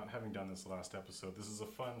for not having done this last episode. This is a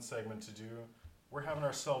fun segment to do. We're having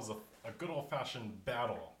ourselves a good old-fashioned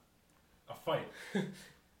battle, a fight.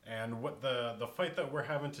 And what the fight that we're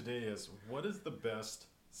having today is, what is the best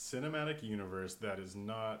cinematic universe that is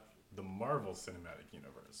not the Marvel Cinematic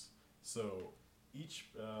Universe? So each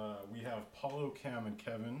we have Paulo, Cam, and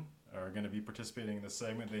Kevin are going to be participating in this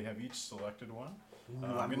segment. They have each selected one.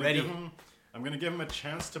 I'm ready. I'm going to give them a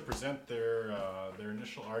chance to present their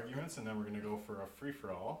initial arguments, and then we're going to go for a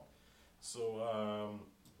free-for-all. So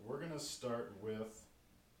we're going to start with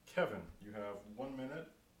Kevin. You have 1 minute.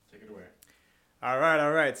 Take it away. All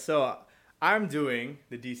right. So I'm doing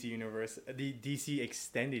the DC universe, the DC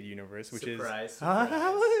extended universe, which Surprise.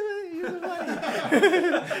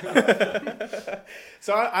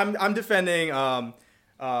 So I'm defending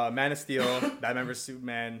Man of Steel, Batman vs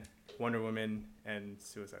Superman, Wonder Woman, and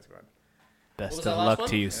Suicide Squad. Best of luck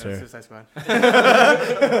to you, sir. Suicide Squad.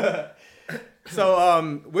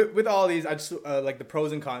 So with all these, I just like the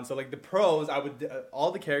pros and cons. So like the pros, I would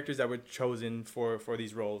all the characters that were chosen for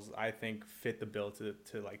these roles, I think fit the bill to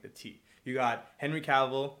like the T. You got Henry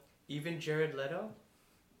Cavill, even Jared Leto.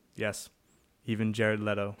 Yes, even Jared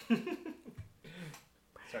Leto.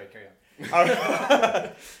 Sorry, carry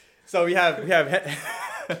on. So we have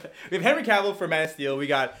Henry Cavill for Man of Steel. We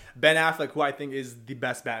got Ben Affleck, who I think is the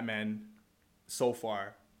best Batman so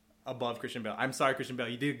far, above Christian Bale. I'm sorry, Christian Bale,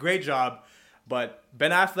 you did a great job, but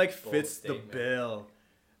Ben Affleck fits the bill.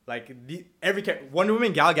 Like every Wonder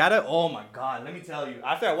Woman, Gal Gadot. Oh my God, let me tell you.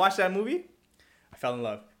 After I watched that movie, I fell in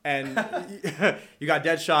love. And you got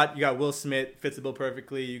Deadshot, you got Will Smith, fits the bill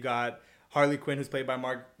perfectly. You got Harley Quinn, who's played by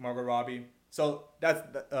Margot Robbie. So that's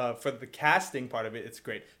for the casting part of it, it's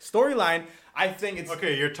great. Storyline, I think it's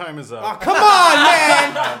okay. Your time is up. Oh, come on,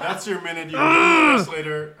 man! That's your minute. You can do this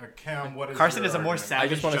later. Cam, what is Carson your is a more argument? I savage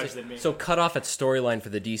just want judge to than me. so cut off at storyline for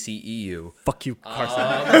the DCEU. Fuck you, Carson.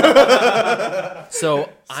 So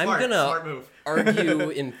I'm smart gonna move.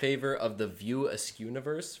 argue in favor of the View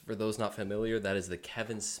Askewniverse. For those not familiar, that is the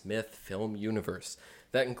Kevin Smith film universe.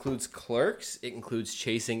 That includes Clerks. It includes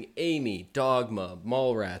Chasing Amy, Dogma,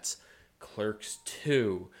 Mallrats, Clerks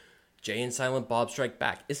 2, Jay and Silent Bob Strike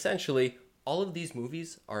Back. Essentially, all of these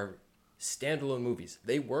movies are standalone movies.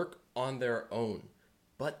 They work on their own,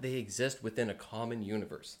 but they exist within a common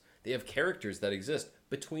universe. They have characters that exist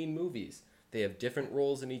between movies. They have different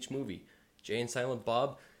roles in each movie. Jay and Silent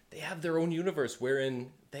Bob, they have their own universe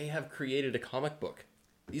wherein they have created a comic book.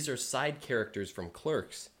 These are side characters from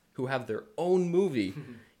Clerks who have their own movie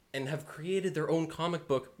and have created their own comic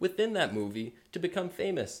book within that movie to become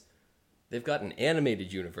famous. They've got an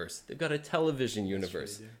animated universe. They've got a television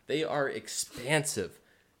universe. They are expansive.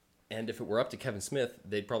 And if it were up to Kevin Smith,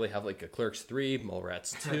 they'd probably have like a Clerks 3,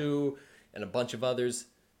 Mallrats 2, and a bunch of others.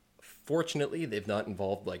 Fortunately, they've not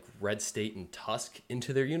involved like Red State and Tusk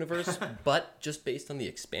into their universe, but just based on the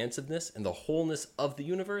expansiveness and the wholeness of the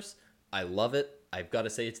universe, I love it. I've got to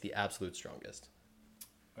say it's the absolute strongest.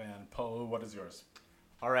 And Paulo, what is yours?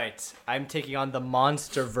 All right, I'm taking on the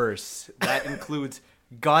MonsterVerse. That includes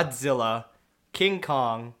Godzilla, King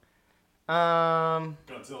Kong,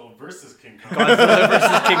 Godzilla versus King Kong. Godzilla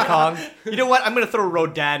versus King Kong. You know what? I'm gonna throw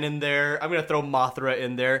Rodan in there. I'm gonna throw Mothra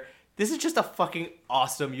in there. This is just a fucking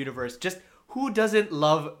awesome universe. Just who doesn't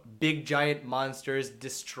love big giant monsters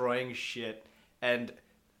destroying shit and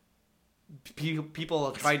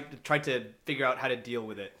people try to figure out how to deal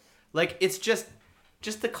with it? Like it's just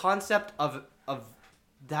the concept of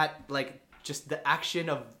that, like just the action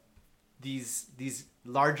of these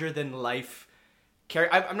larger than life.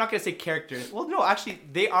 I'm not gonna say characters. Well, no, actually,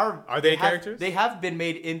 they are. Are they characters? They have been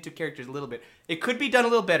made into characters a little bit. It could be done a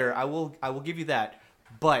little better. I will give you that.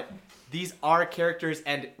 But these are characters,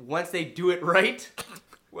 and once they do it right,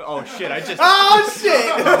 oh shit! Oh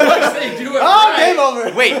shit! Once they do it Oh, game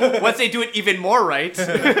over. Wait, once they do it even more right,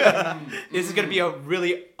 this is gonna be a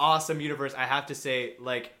really awesome universe. I have to say,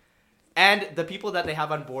 like, and the people that they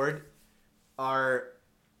have on board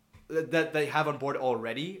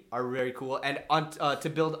already are very cool. And to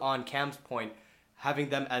build on Cam's point, having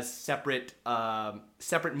them as separate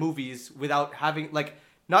movies without having like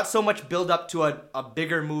not so much build up to a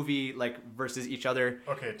bigger movie like versus each other.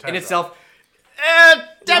 Okay, in itself.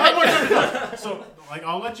 Damn it! So, like,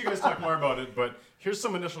 I'll let you guys talk more about it, but here's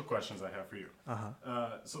some initial questions I have for you.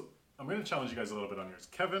 So, I'm going to challenge you guys a little bit on yours.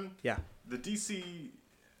 Kevin, Yeah. the DC,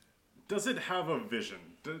 does it have a vision?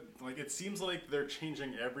 Like, it seems like they're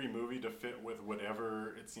changing every movie to fit with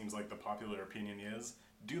whatever it seems like the popular opinion is.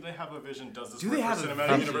 Do they have a vision? Does this work they for have a cinematic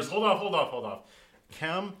vision? universe? Hold off.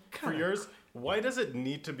 Cam, for yours, why does it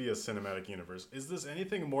need to be a cinematic universe? Is this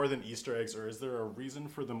anything more than Easter eggs, or is there a reason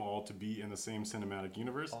for them all to be in the same cinematic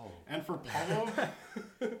universe? And for Paulo,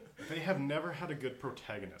 they have never had a good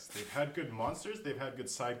protagonist. They've had good monsters, they've had good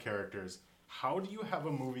side characters. How do you have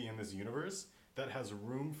a movie in this universe that has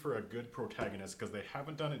room for a good protagonist? Because they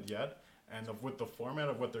haven't done it yet, and with the format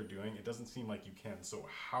of what they're doing, it doesn't seem like you can. So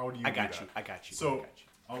how do you do that? I got you. So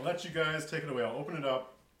I'll let you guys take it away. I'll open it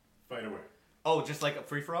up. Fight away. Oh, just like a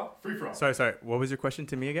free for all? Free for all. Sorry. What was your question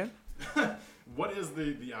to me again? What is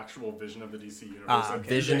the actual vision of the DC universe? And do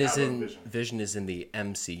Vision they is have a in vision? Vision is in the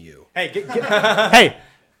MCU. Hey, hey.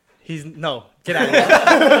 Get out of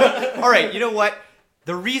here. All right, you know what?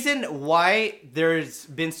 The reason why there's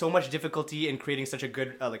been so much difficulty in creating such a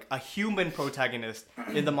good, like a human protagonist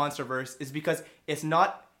in the MonsterVerse is because it's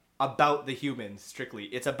not about the humans strictly.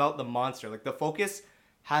 It's about the monster. Like the focus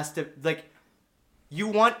has to, like, you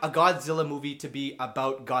want a Godzilla movie to be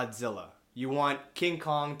about Godzilla. You want King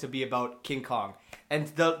Kong to be about King Kong. And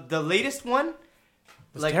the latest one,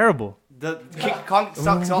 like terrible. the King Kong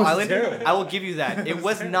Skull Island, terrible. I will give you that. It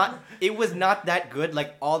was not that good.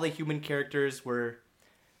 Like all the human characters were,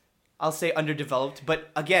 I'll say, underdeveloped.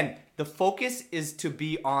 But again, the focus is to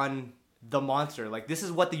be on the monster. Like this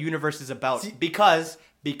is what the universe is about. Because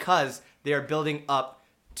they are building up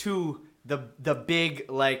to the big,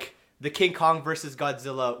 like the King Kong versus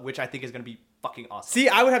Godzilla, which I think is gonna be fucking awesome. See,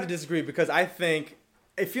 I would have to disagree because I think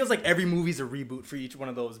it feels like every movie's a reboot for each one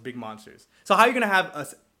of those big monsters. So how are you going to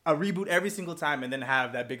have a reboot every single time and then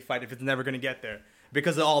have that big fight if it's never going to get there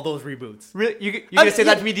because of all those reboots? Really? You gonna say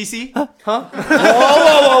that to me, DC? Huh?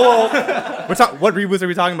 Whoa. What reboots are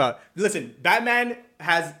we talking about? Listen, Batman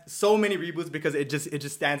has so many reboots because it just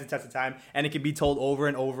stands the test of time and it can be told over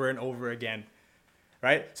and over and over again.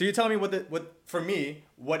 Right? So you're telling me what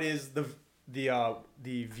is the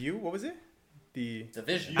view? What was it? The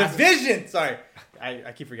Vision. The Vision. Sorry,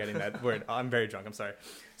 I keep forgetting that word. I'm very drunk. I'm sorry.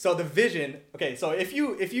 So the Vision. Okay, so if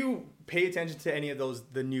you pay attention to any of those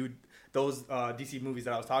DC movies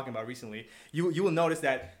that I was talking about recently, you will notice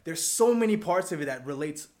that there's so many parts of it that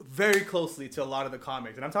relates very closely to a lot of the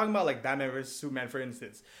comics. And I'm talking about like Batman vs Superman, for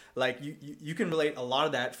instance. Like you can relate a lot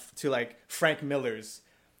of that to like Frank Miller's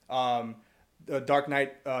the Dark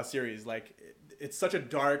Knight series. Like it's such a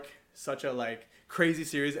dark, such a like crazy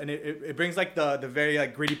series, and it brings like the very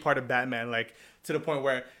like gritty part of Batman, like to the point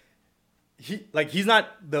where he's not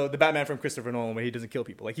the Batman from Christopher Nolan where he doesn't kill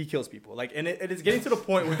people. Like he kills people. Like and it is getting to the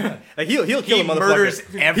point where like he'll kill a motherfucker. Murders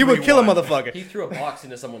He would kill a motherfucker. He threw a box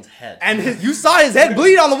into someone's head. And you saw his head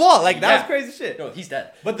bleed on the wall. Like that was crazy shit. No, he's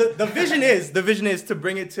dead. But the vision is to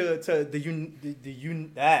bring it to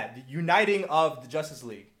the uniting of the Justice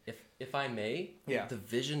League. If I may, Yeah. the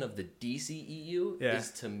vision of the DCEU is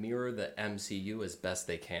to mirror the MCU as best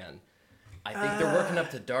they can. I think they're working up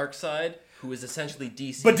to Darkseid, who is essentially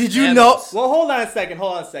DC. But did you know? Well, hold on a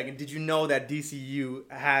second. Did you know that DCU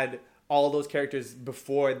had all those characters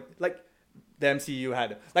before, like the MCU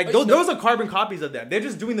had? Like those are carbon copies of them. They're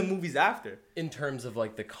just doing the movies after. In terms of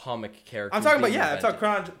like the comic characters. I'm talking about I'm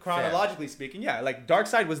talking chronologically speaking. Yeah, like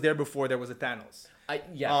Darkseid was there before there was a Thanos.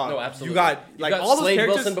 No, absolutely. You got like all those Slade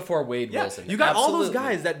characters. Wilson before Wade Wilson. You got all those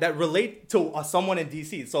Absolutely. guys that relate to someone in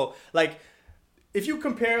DC. So like, if you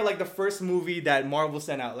compare like the first movie that Marvel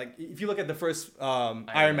sent out, like if you look at the first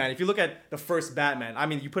Iron Man, if you look at the first Batman, I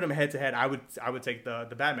mean, you put them head to head, I would take the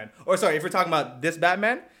Batman. Or sorry, if we're talking about this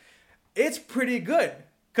Batman, it's pretty good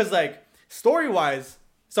because like story wise,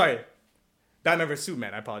 Batman vs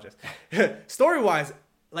Superman. I apologize. Story wise.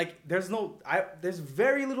 Like there's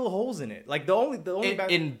very little holes in it. Like the only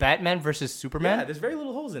in Batman versus Superman. Yeah, there's very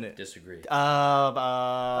little holes in it. Disagree.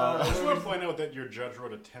 I just want to point out that your judge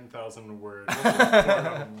wrote a 10,000 word report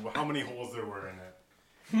of how many holes there were in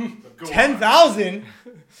it. 10,000.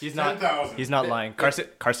 He's not. 10,000. He's not lying.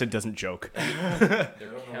 Carson doesn't joke. They're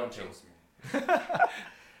counting.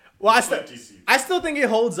 Well, DC. I still think it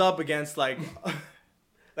holds up against like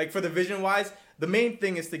for the vision wise. The main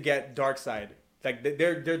thing is to get Darkseid. Like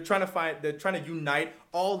they're trying to unite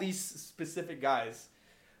all these specific guys,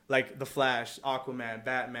 like the Flash, Aquaman,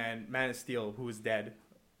 Batman, Man of Steel, who is dead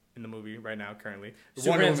in the movie right now currently.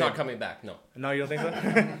 Superman's not coming back. No. No, you don't think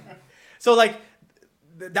so? So like,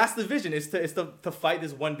 that's the vision is to fight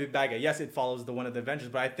this one big bad guy. Yes, it follows the one of the Avengers,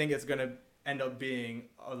 but I think it's gonna end up being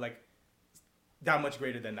like that much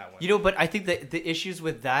greater than that one. You know, but I think that the issues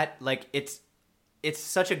with that, like it's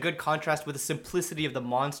such a good contrast with the simplicity of the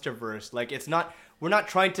MonsterVerse. Like we're not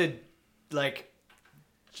trying to like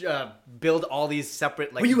build all these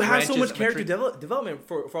separate like. But you have so branches much character development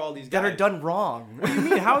for all these guys that are done wrong. What do you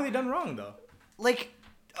mean? How are they done wrong though? Like,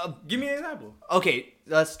 give me an example. Okay,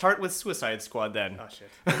 let's start with Suicide Squad then. Oh shit!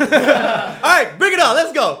 All right, bring it on.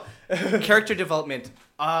 Let's go. Character development.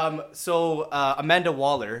 So Amanda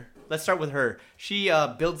Waller. Let's start with her. She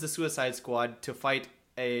builds the Suicide Squad to fight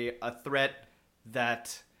a threat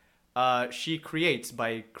that she creates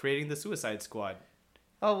by creating the Suicide Squad.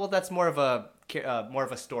 Oh well, that's more of a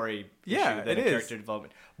story issue than it a is. character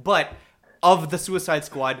development. But of the Suicide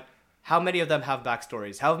Squad, how many of them have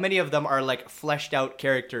backstories? How many of them are like fleshed out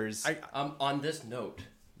characters? On this note,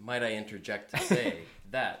 might I interject to say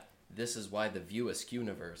that this is why the View Askew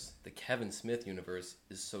universe, the Kevin Smith universe,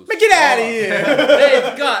 is so strong. Get out of here!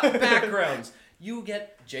 They've got backgrounds. You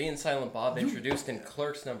get Jay and Silent Bob introduced in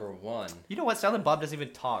Clerks #1. You know what? Silent Bob doesn't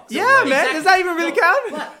even talk. So Yeah, like- man. Exactly. Does that even really count?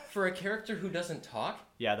 But for a character who doesn't talk,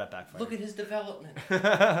 Yeah, that backfired. look at his development.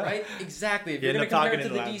 Right? Exactly. If He you're going ended to up compare it talking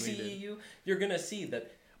to the in the last DCEU, you're going to see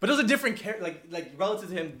that. But those are different like relative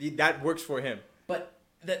to him. That works for him.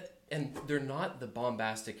 And they're not the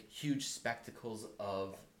bombastic, huge spectacles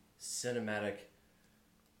of cinematic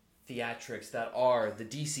theatrics that are the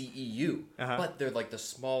DCEU. But they're like the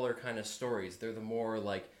smaller kind of stories. They're the more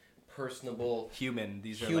like personable, human.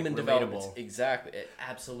 These are human like developments. relatable. Exactly.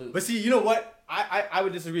 Absolutely. But see, you know what? I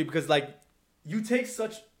would disagree because like you take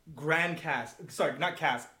such grand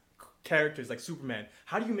characters like Superman.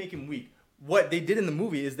 How do you make him weak? What they did in the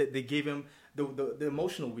movie is that they gave him the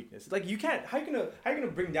emotional weakness. Like you can't how you gonna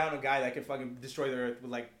bring down a guy that can fucking destroy the earth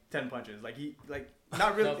with like 10 punches? Like he like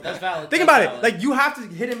not really. No, that's valid. Think That's about valid. it. Like you have to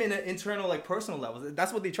hit him in an internal like personal level.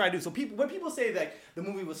 That's what they try to do. So when people say that the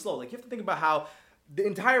movie was slow, like you have to think about how the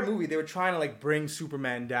entire movie they were trying to like bring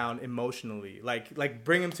Superman down emotionally, like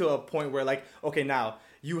bring him to a point where like okay now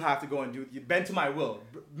you have to go and bend to my will.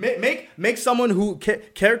 Make someone who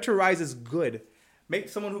characterizes good, make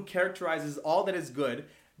someone who characterizes all that is good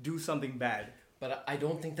do something bad. But I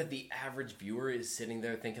don't think that the average viewer is sitting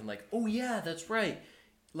there thinking like, oh yeah, that's right.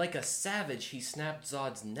 like a savage, he snapped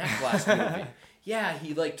Zod's neck last movie. Yeah,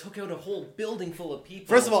 he like took out a whole building full of people.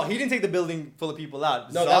 First of all, he didn't take the building full of people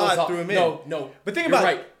out. no, Zod that was threw him in. No. But think You're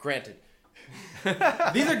about it. right. Granted.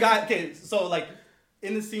 These are guys. Okay, so like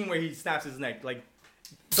in the scene where he snaps his neck, like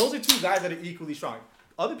those are two guys that are equally strong.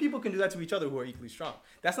 Other people can do that to each other who are equally strong.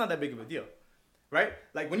 That's not that big of a deal, right?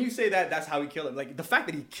 Like when you say that, that's how he killed him. Like the fact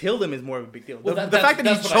that he killed him is more of a big deal. Well, the fact that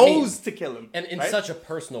he that's what I mean. chose to kill him, And in right? such a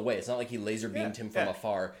personal way. It's not like he laser beamed him from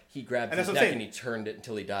afar. He grabbed And his that's what neck I'm and saying. he turned it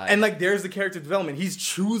until he died. And like there's the character development. He's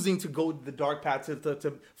choosing to go the dark path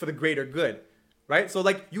to for the greater good. Right? So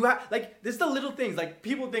like you have like there's the little things. Like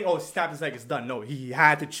people think, oh, snap his neck is done. No, he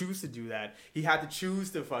had to choose to do that. He had to choose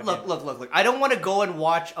to fucking Look. I don't want to go and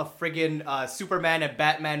watch a friggin' Superman and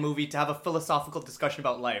Batman movie to have a philosophical discussion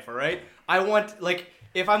about life, all right? I want, like,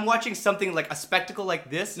 if I'm watching something like a spectacle like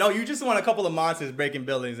this... No, you just want a couple of monsters breaking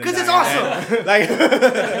buildings. Because it's dying. awesome! Like,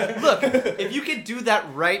 Look, if you can do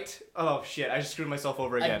that right... Oh, shit, I just screwed myself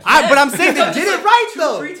over again. but I'm saying they did it right,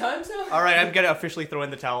 though. 3 times now? All right, I'm gonna officially throw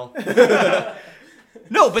in the towel.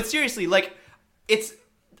 No, but seriously, like, it's,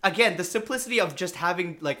 again, the simplicity of just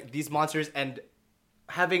having, like, these monsters and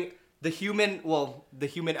having the human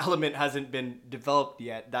element hasn't been developed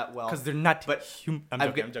yet that well. Because they're not. But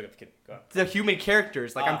I'm joking. Kidding. Go on. the human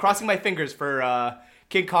characters, like, I'm crossing my fingers for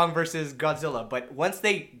King Kong versus Godzilla, but once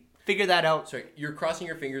they figure that out... Sorry, you're crossing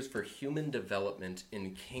your fingers for human development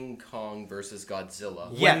in King Kong versus Godzilla.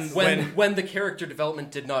 Yes. When the character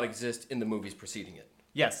development did not exist in the movies preceding it.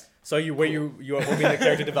 Yes, So you are hoping the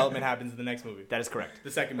character development happens in the next movie, that is correct.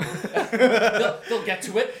 the second movie. They'll get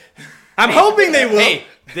to it. I'm hoping they will. Hey,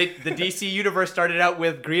 the DC universe started out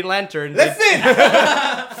with Green Lantern. Listen,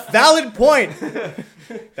 valid point.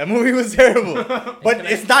 That movie was terrible, but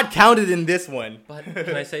it's not counted in this one. But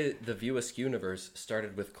can I say the View Askew universe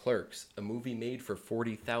started with Clerks, a movie made for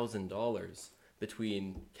 $40,000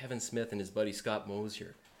 between Kevin Smith and his buddy Scott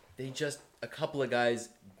Mosier. A couple of guys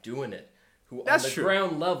doing it, who That's on the true.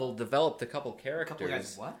 ground level developed a couple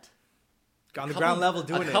characters. What? On the ground level,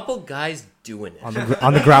 doing a it. couple guys doing it. On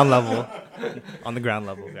the ground level. On the ground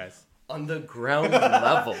level, guys. On the ground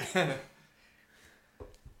level.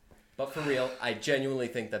 But for real, I genuinely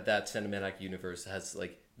think that cinematic universe has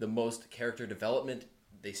like the most character development.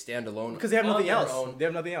 They stand alone Because they have on nothing their else. own, They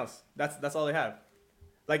have nothing else. That's all they have.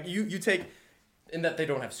 Like you take. in that they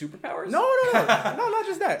don't have superpowers. No, not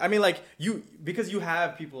just that. I mean, like because you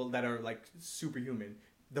have people that are like superhuman.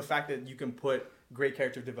 The fact that you can put great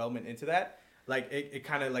character development into that, like it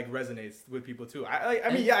kind of like resonates with people too. I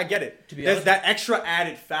mean, yeah, I get it. To be There's honest- that extra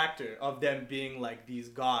added factor of them being like these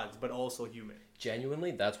gods, but also human. Genuinely,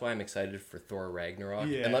 that's why I'm excited for Thor Ragnarok.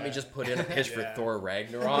 Yeah. And let me just put in a pitch Yeah. for Thor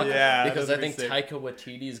Ragnarok. Yeah, Because that's I think pretty Taika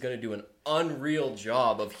Waititi is going to do an unreal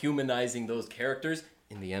job of humanizing those characters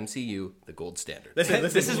in the MCU, the gold standard. Listen,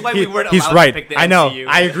 This is why we weren't He's allowed right. to pick the I know. MCU.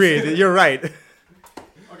 I agree. You're right.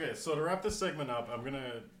 Okay, so to wrap this segment up, I'm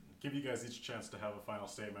gonna give you guys each a chance to have a final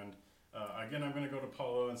statement. Again, I'm gonna go to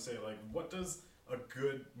Paulo and say, like, what does a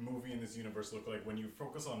good movie in this universe look like when you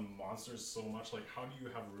focus on monsters so much? Like, how do you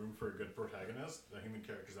have room for a good protagonist, the human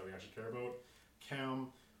characters that we actually care about? Cam,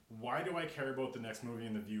 why do I care about the next movie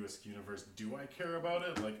in the View Askew universe? Do I care about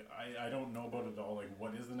it? Like, I don't know about it at all. Like,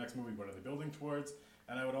 what is the next movie? What are they building towards?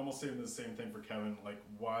 And I would almost say the same thing for Kevin. Like,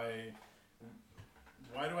 why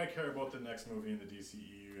do I care about the next movie in the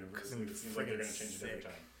DCEU universe? It seems like they're going to change it every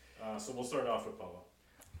time. So we'll start off with Paulo.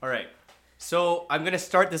 All right. So I'm gonna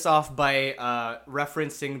start this off by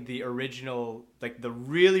referencing the original, like the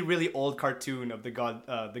really, really old cartoon of the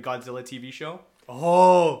Godzilla TV show.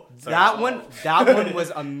 Oh, That one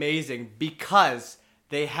was amazing because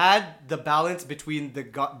they had the balance between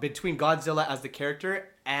between Godzilla as the character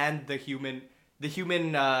and the human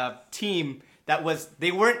team.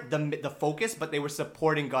 They weren't the focus, but they were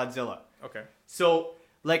supporting Godzilla. okay. So,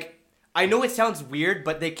 like, I know it sounds weird,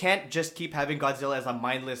 but they can't just keep having Godzilla as a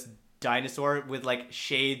mindless dinosaur with, like,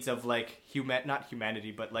 shades of, like, not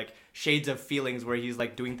humanity, but, like, shades of feelings where he's,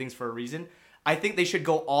 like, doing things for a reason. I think they should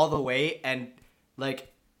go all the way and,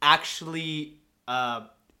 like, actually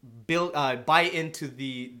buy into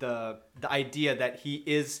the idea that he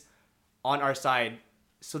is on our side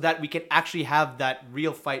so that we can actually have that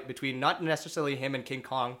real fight between not necessarily him and King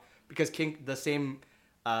Kong, because the same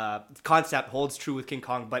concept holds true with King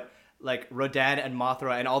Kong, but like Rodan and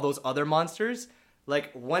Mothra and all those other monsters.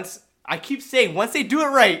 Like once they do it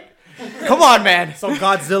right, come on, man. So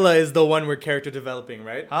Godzilla is the one we're character developing,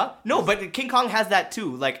 right? Huh? No, but King Kong has that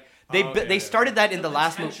too. Like they started that in the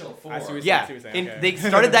last movie. Potential for. I see what Yeah, you're saying. Okay. they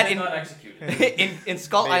started that in Not executed. in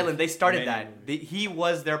Skull Many- Island. They started many that. He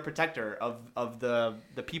was their protector of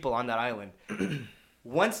the people on that island.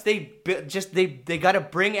 once they got to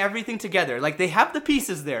bring everything together. Like, they have the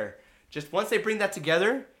pieces there. Just once they bring that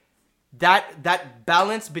together, that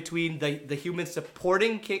balance between the humans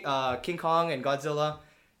supporting King Kong and Godzilla,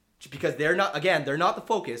 because they're not the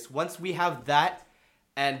focus. Once we have that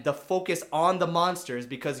and the focus on the monsters,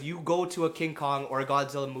 because you go to a King Kong or a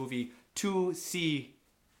Godzilla movie to see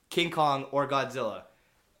King Kong or Godzilla,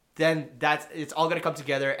 then it's all going to come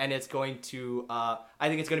together, and it's going to I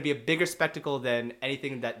think it's going to be a bigger spectacle than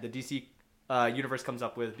anything that the DC universe comes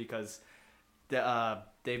up with, because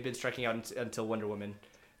they've been striking out until Wonder Woman.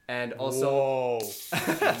 And also,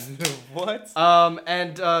 What? I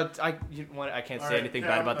can't say anything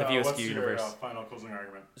bad about the VSQ universe. What's your final closing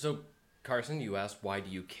argument? So, Carson, you asked why do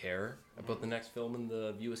you care about the next film in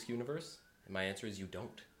the VSQ universe? And my answer is you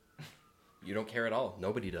don't. You don't care at all.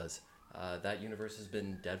 Nobody does. That universe has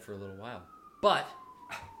been dead for a little while. But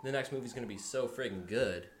the next movie's going to be so friggin'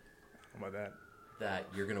 good. How about that? That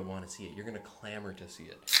you're going to want to see it. You're going to clamor to see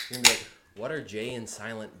it. You're going to be like, what are Jay and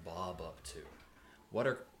Silent Bob up to? What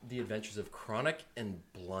are the adventures of Chronic and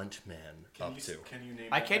Blunt Man up to? Can you name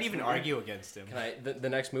I that can't next even movie? argue against him. Can I? The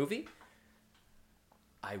next movie?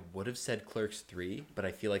 I would have said Clerks 3, but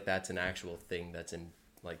I feel like that's an actual thing that's in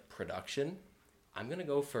like production. I'm gonna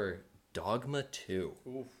go for Dogma 2.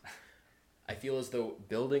 Oof. I feel as though,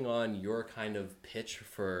 building on your kind of pitch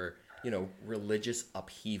for, religious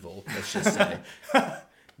upheaval, let's just say,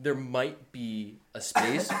 there might be a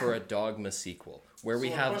space for a Dogma sequel where we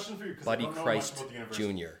have Buddy Christ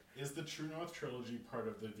Jr. Is the True North trilogy part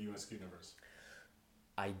of the VSQ universe?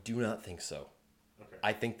 I do not think so. Okay.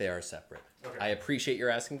 I think they are separate. Okay. I appreciate your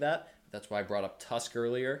asking that. That's why I brought up Tusk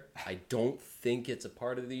earlier. I don't think it's a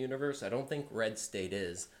part of the universe. I don't think Red State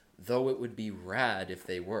is, though it would be rad if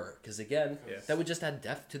they were. Because again, that would just add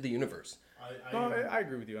depth to the universe. I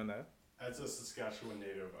agree with you on that. As a Saskatchewan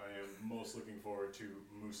native, I am most looking forward to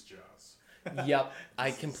Moose Jaws. Yep,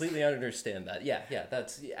 I completely understand that. Yeah,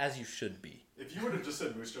 that's as you should be. If you would have just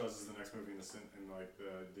said Moose Jaws is the next movie in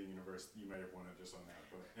the universe, you might have wanted just on that.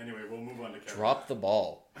 But anyway, we'll move on to Kevin. Drop the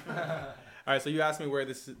ball. All right, so you asked me where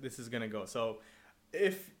this is gonna go. So,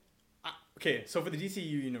 so for the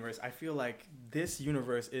DCU universe, I feel like this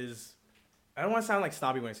universe is. I don't want to sound like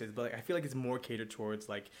snobby when I say this, but like, I feel like it's more catered towards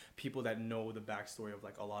like people that know the backstory of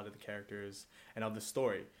like a lot of the characters and of the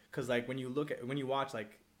story. Because like when you watch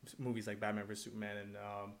like movies like Batman vs Superman and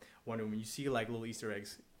Wonder Woman, you see like little Easter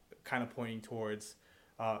eggs kind of pointing towards.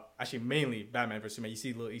 Actually, mainly Batman vs Superman. You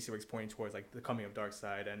see little Easter eggs pointing towards like the coming of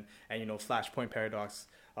Darkseid and Flashpoint Paradox.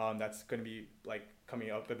 That's going to be like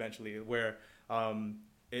coming up eventually, where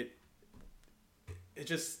it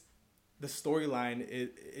just. The storyline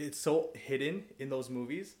it's so hidden in those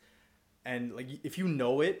movies, and like if you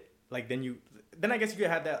know it, like then I guess you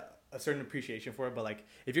could have a certain appreciation for it. But like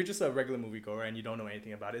if you're just a regular moviegoer and you don't know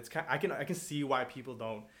anything about it, I can see why people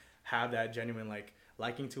don't have that genuine like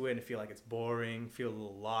liking to it and feel like it's boring, feel a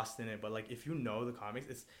little lost in it. But like if you know the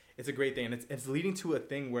comics, it's a great thing, and it's leading to a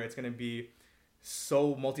thing where it's gonna be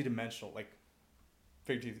so multidimensional, like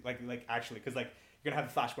actually, because like. You're going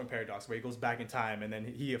to have the Flashpoint Paradox where he goes back in time and then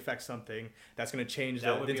he affects something that's going to change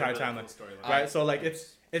the entire timeline. Right? So like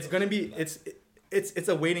it's going to be it's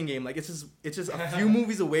a waiting game. Like it's just a few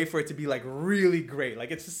movies away for it to be like really great.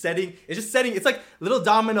 Like it's just setting it's like little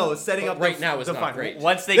dominoes setting up right now. It's not great.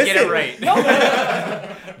 Once they get it right. No,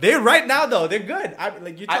 they're right now though.Ey're good.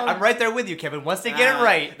 I'm right there with you, Kevin. Once they get it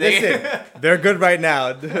right. They're good right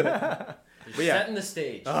now. Setting the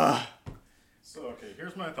stage. So okay,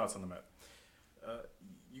 here's my thoughts on the Met.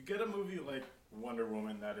 You get a movie like Wonder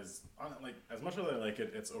Woman that is like, as much as I like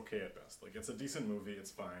it, it's okay at best. Like it's a decent movie, it's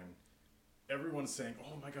fine. Everyone's saying,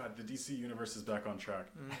 "Oh my God, the DC universe is back on track."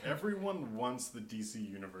 Everyone wants the DC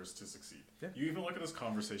universe to succeed. Yeah. You even look at this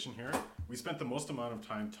conversation here. We spent the most amount of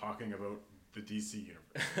time talking about the DC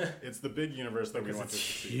universe. It's the big universe that we want to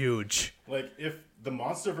succeed. Huge. Like if the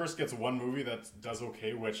MonsterVerse gets one movie that does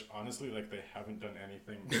okay, which honestly, like they haven't done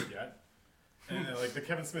anything yet, and like the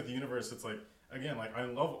Kevin Smith universe, it's like. Again, like, I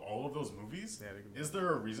love all of those movies. Yeah, is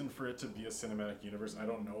there a reason for it to be a cinematic universe? I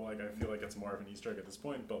don't know. Like, I feel like it's more of an Easter egg at this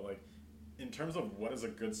point. But, like, in terms of what is a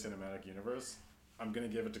good cinematic universe, I'm going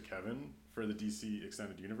to give it to Kevin for the DC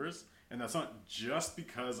Extended Universe. And that's not just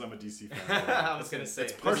because I'm a DC fan. I was going to say.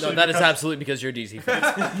 No, that is absolutely because you're a DC fan.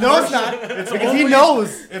 No, it's not. It's because he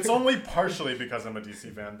knows. It's only partially because I'm a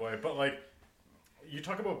DC fanboy. But, like, you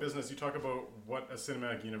talk about business. You talk about what a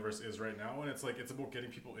cinematic universe is right now. And it's, like, it's about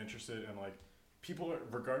getting people interested and, like, people,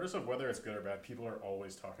 regardless of whether it's good or bad, people are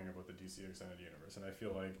always talking about the DC Extended Universe. And I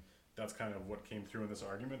feel like that's kind of what came through in this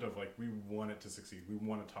argument of, like, we want it to succeed. We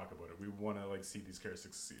want to talk about it. We want to, like, see these characters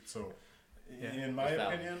succeed. So In my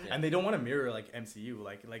Valid, opinion. yeah. And they don't want to mirror like MCU.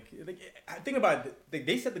 Like think about it.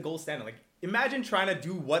 They set the gold standard. Like imagine trying to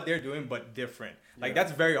do what they're doing but different. Like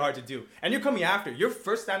that's very hard to do. And you're coming after your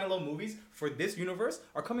first standalone movies for this universe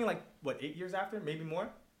are coming like what 8 years after, maybe more.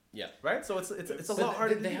 Yeah. Right. So it's a But lot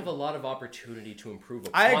harder. They have a lot of opportunity to improve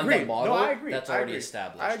upon I agree. the model No, I agree. that's I already agree.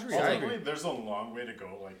 established. I agree. So, I like, agree. Ultimately, there's a long way to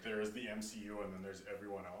go. Like there is the MCU, and then there's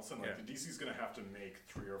everyone else, and like the DC's gonna have to make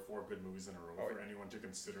 3 or 4 good movies in a row for anyone to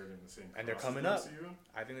consider it in the same. And they're class as coming the up. MCU.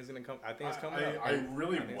 I think it's gonna come. I think it's coming up. I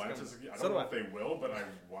really I think it's want to coming. see. I So don't do know I. if they will, but I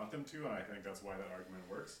want them to, and I think that's why that argument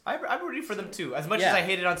works. I'm rooting for them too. As much Yeah. as I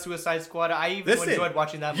hated on Suicide Squad, I even Listen, enjoyed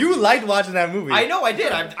watching that. You movie. liked watching that movie. I know I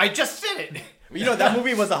did. I just said it. You know that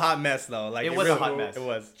movie was a hot mess though. Like It was a hot mess. It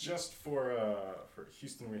was. Just for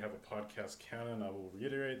Houston, we have a podcast canon. I will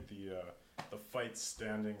reiterate the fight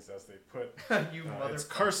standings as they put. You It's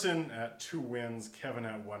Carson at 2 wins, Kevin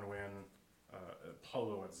at 1 win,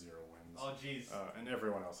 Paulo at 0 wins. Oh jeez. And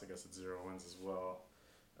everyone else, I guess, at 0 wins as well.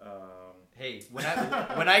 Hey, when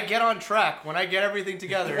I get on track, when I get everything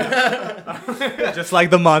together, Just like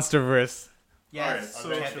the MonsterVerse. yes, All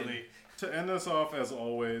right, so Kevin. to end this off, as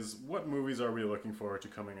always, what movies are we looking forward to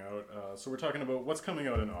coming out? So we're talking about what's coming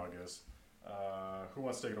out in August. Who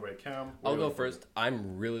wants to take it away? Cam? What I'll are you go looking first.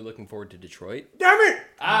 I'm really looking forward to Detroit. Damn it!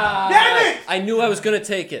 Damn it! I knew I was gonna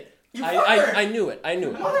take it. I knew it. I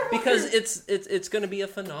knew it because it's gonna be a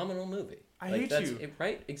phenomenal movie. I hate you.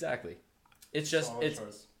 Right? Exactly. It's just Solid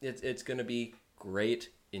choice. it's gonna be great.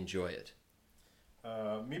 Enjoy it.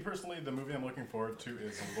 Me personally, the movie I'm looking forward to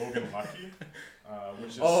is Logan Lucky,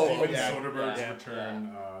 which is Oh, Steven yeah. Soderbergh's Yeah.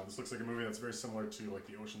 return. This looks like a movie that's very similar to like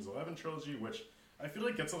the Ocean's 11 trilogy, which I feel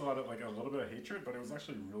like gets a little bit of hatred, but it was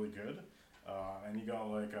actually really good. And you got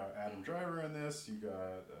like Adam Driver in this. You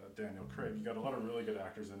got Daniel Craig. You got a lot of really good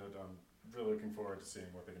actors in it. I'm really looking forward to seeing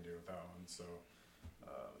what they can do with that one. So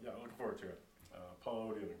yeah, looking forward to it. Paul,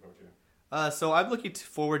 what are you looking forward to? So I'm looking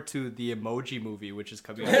forward to the Emoji Movie, which is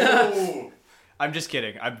coming out. Oh! I'm just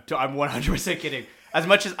kidding. I'm 100% kidding. As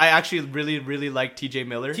much as I actually really like T.J.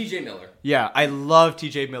 Miller. T.J. Miller. Yeah, I love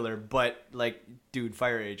T.J. Miller, but like, dude,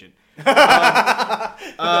 fire agent. He did, now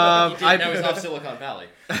he's off Silicon Valley.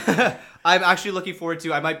 I'm actually looking forward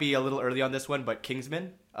to. I might be a little early on this one, but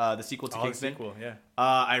Kingsman, the sequel to Kingsman. Sequel, yeah.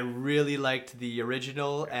 I really liked the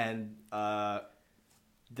original, and the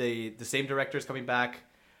same director is coming back.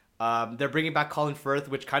 They're bringing back Colin Firth,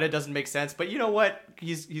 which kind of doesn't make sense, but you know what?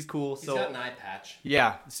 He's cool. He's So got an eye patch.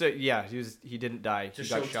 yeah, he didn't die. To He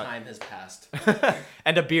show got shot. time has passed.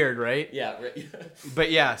 And a beard, right? Yeah. Right.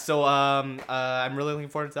 But yeah, so I'm really looking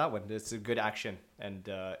forward to that one. It's a good action, and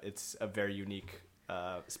it's a very unique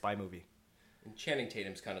spy movie. And Channing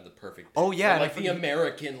Tatum's kind of the perfect. Oh, pick yeah, for, like and the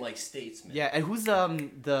American statesman. Yeah, and who's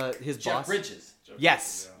his Jeff boss? Bridges.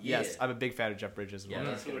 Yes, Yeah. yes, I'm a big fan of Jeff Bridges as well. Yeah, I'm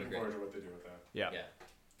that's actually gonna be looking great. forward to what they do with that. Yeah. Yeah.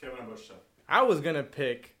 Kevin, how about yourself? I was gonna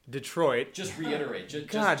pick Detroit. Just reiterate. Just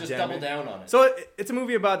God damn double it. down on it. So it's a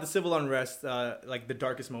movie about the civil unrest, like the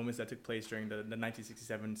darkest moments that took place during the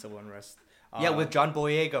 1967 civil unrest. Yeah, with John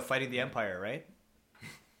Boyega fighting the Empire, right?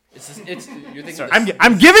 You're thinking. Sorry.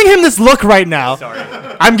 I'm giving him this look right now. Sorry.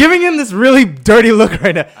 I'm giving him this really dirty look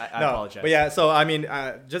right now. I apologize. But yeah, so I mean,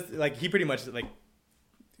 just like he pretty much like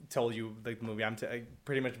told you like the movie. I'm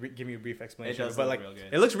pretty much giving you a brief explanation. It does but look like real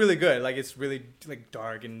good. it looks really good. Like it's really like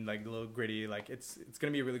dark and like a little gritty. Like it's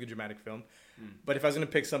gonna be a really good dramatic film. But if I was gonna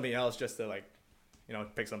pick something else, just to like,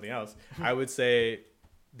 pick something else, I would say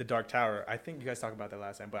The Dark Tower. I think you guys talked about that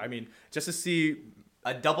last time. But I mean, just to see.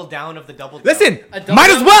 A double down of the double down. Listen, double might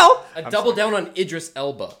as down- well. A double down on Idris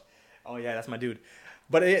Elba. Oh yeah, that's my dude.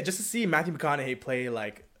 But just to see Matthew McConaughey play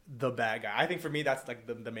like the bad guy, I think for me that's like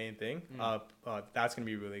the main thing. That's gonna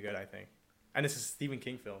be really good, I think. And this is a Stephen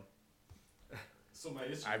King film. So my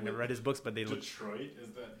issue I've never with read his books, but they look. Detroit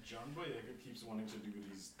is that John Boyega keeps wanting to do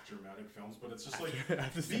these dramatic films, but it's just like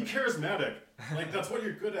be charismatic. Like that's what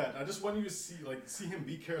you're good at. I just want you to see him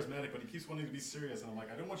be charismatic, but he keeps wanting to be serious, and I'm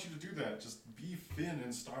like, I don't want you to do that. Just be Finn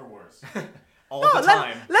in Star Wars. all the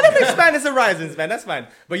time. Let him expand his horizons, man. That's fine.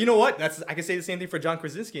 But you know what? I can say the same thing for John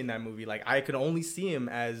Krasinski in that movie. Like I could only see him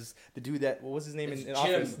as the dude that what was his name in Jim.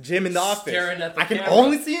 Office? Jim in the Office. Staring at the I can camera.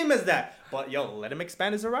 only see him as that. But yo, let him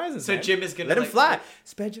expand his horizons. So man. Jim is gonna, let him like- fly.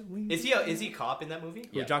 Spread your wings. Is he a cop in that movie?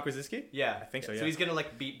 Who, John Krasinski? Yeah, I think so. So Yeah. he's gonna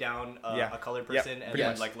like beat down Yeah. a colored Yeah, person and pretty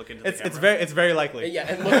then much. like look into the It's camera. it's very likely. Yeah,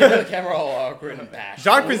 and look at the camera all awkward and abashed.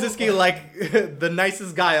 John Krasinski, like the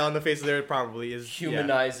nicest guy on the face of the earth, probably is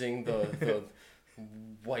Humanizing the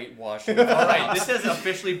whitewashing. All right, this has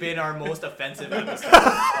officially been our most offensive episode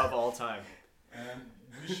of all time. And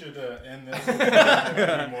we should end this with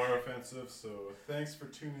anything more offensive. So thanks for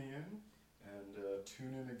tuning in, and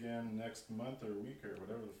tune in again next month or week or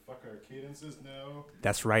whatever the fuck our cadences now.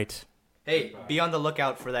 That's right. Hey, be on the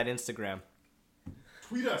lookout for that Instagram.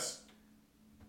 Tweet us.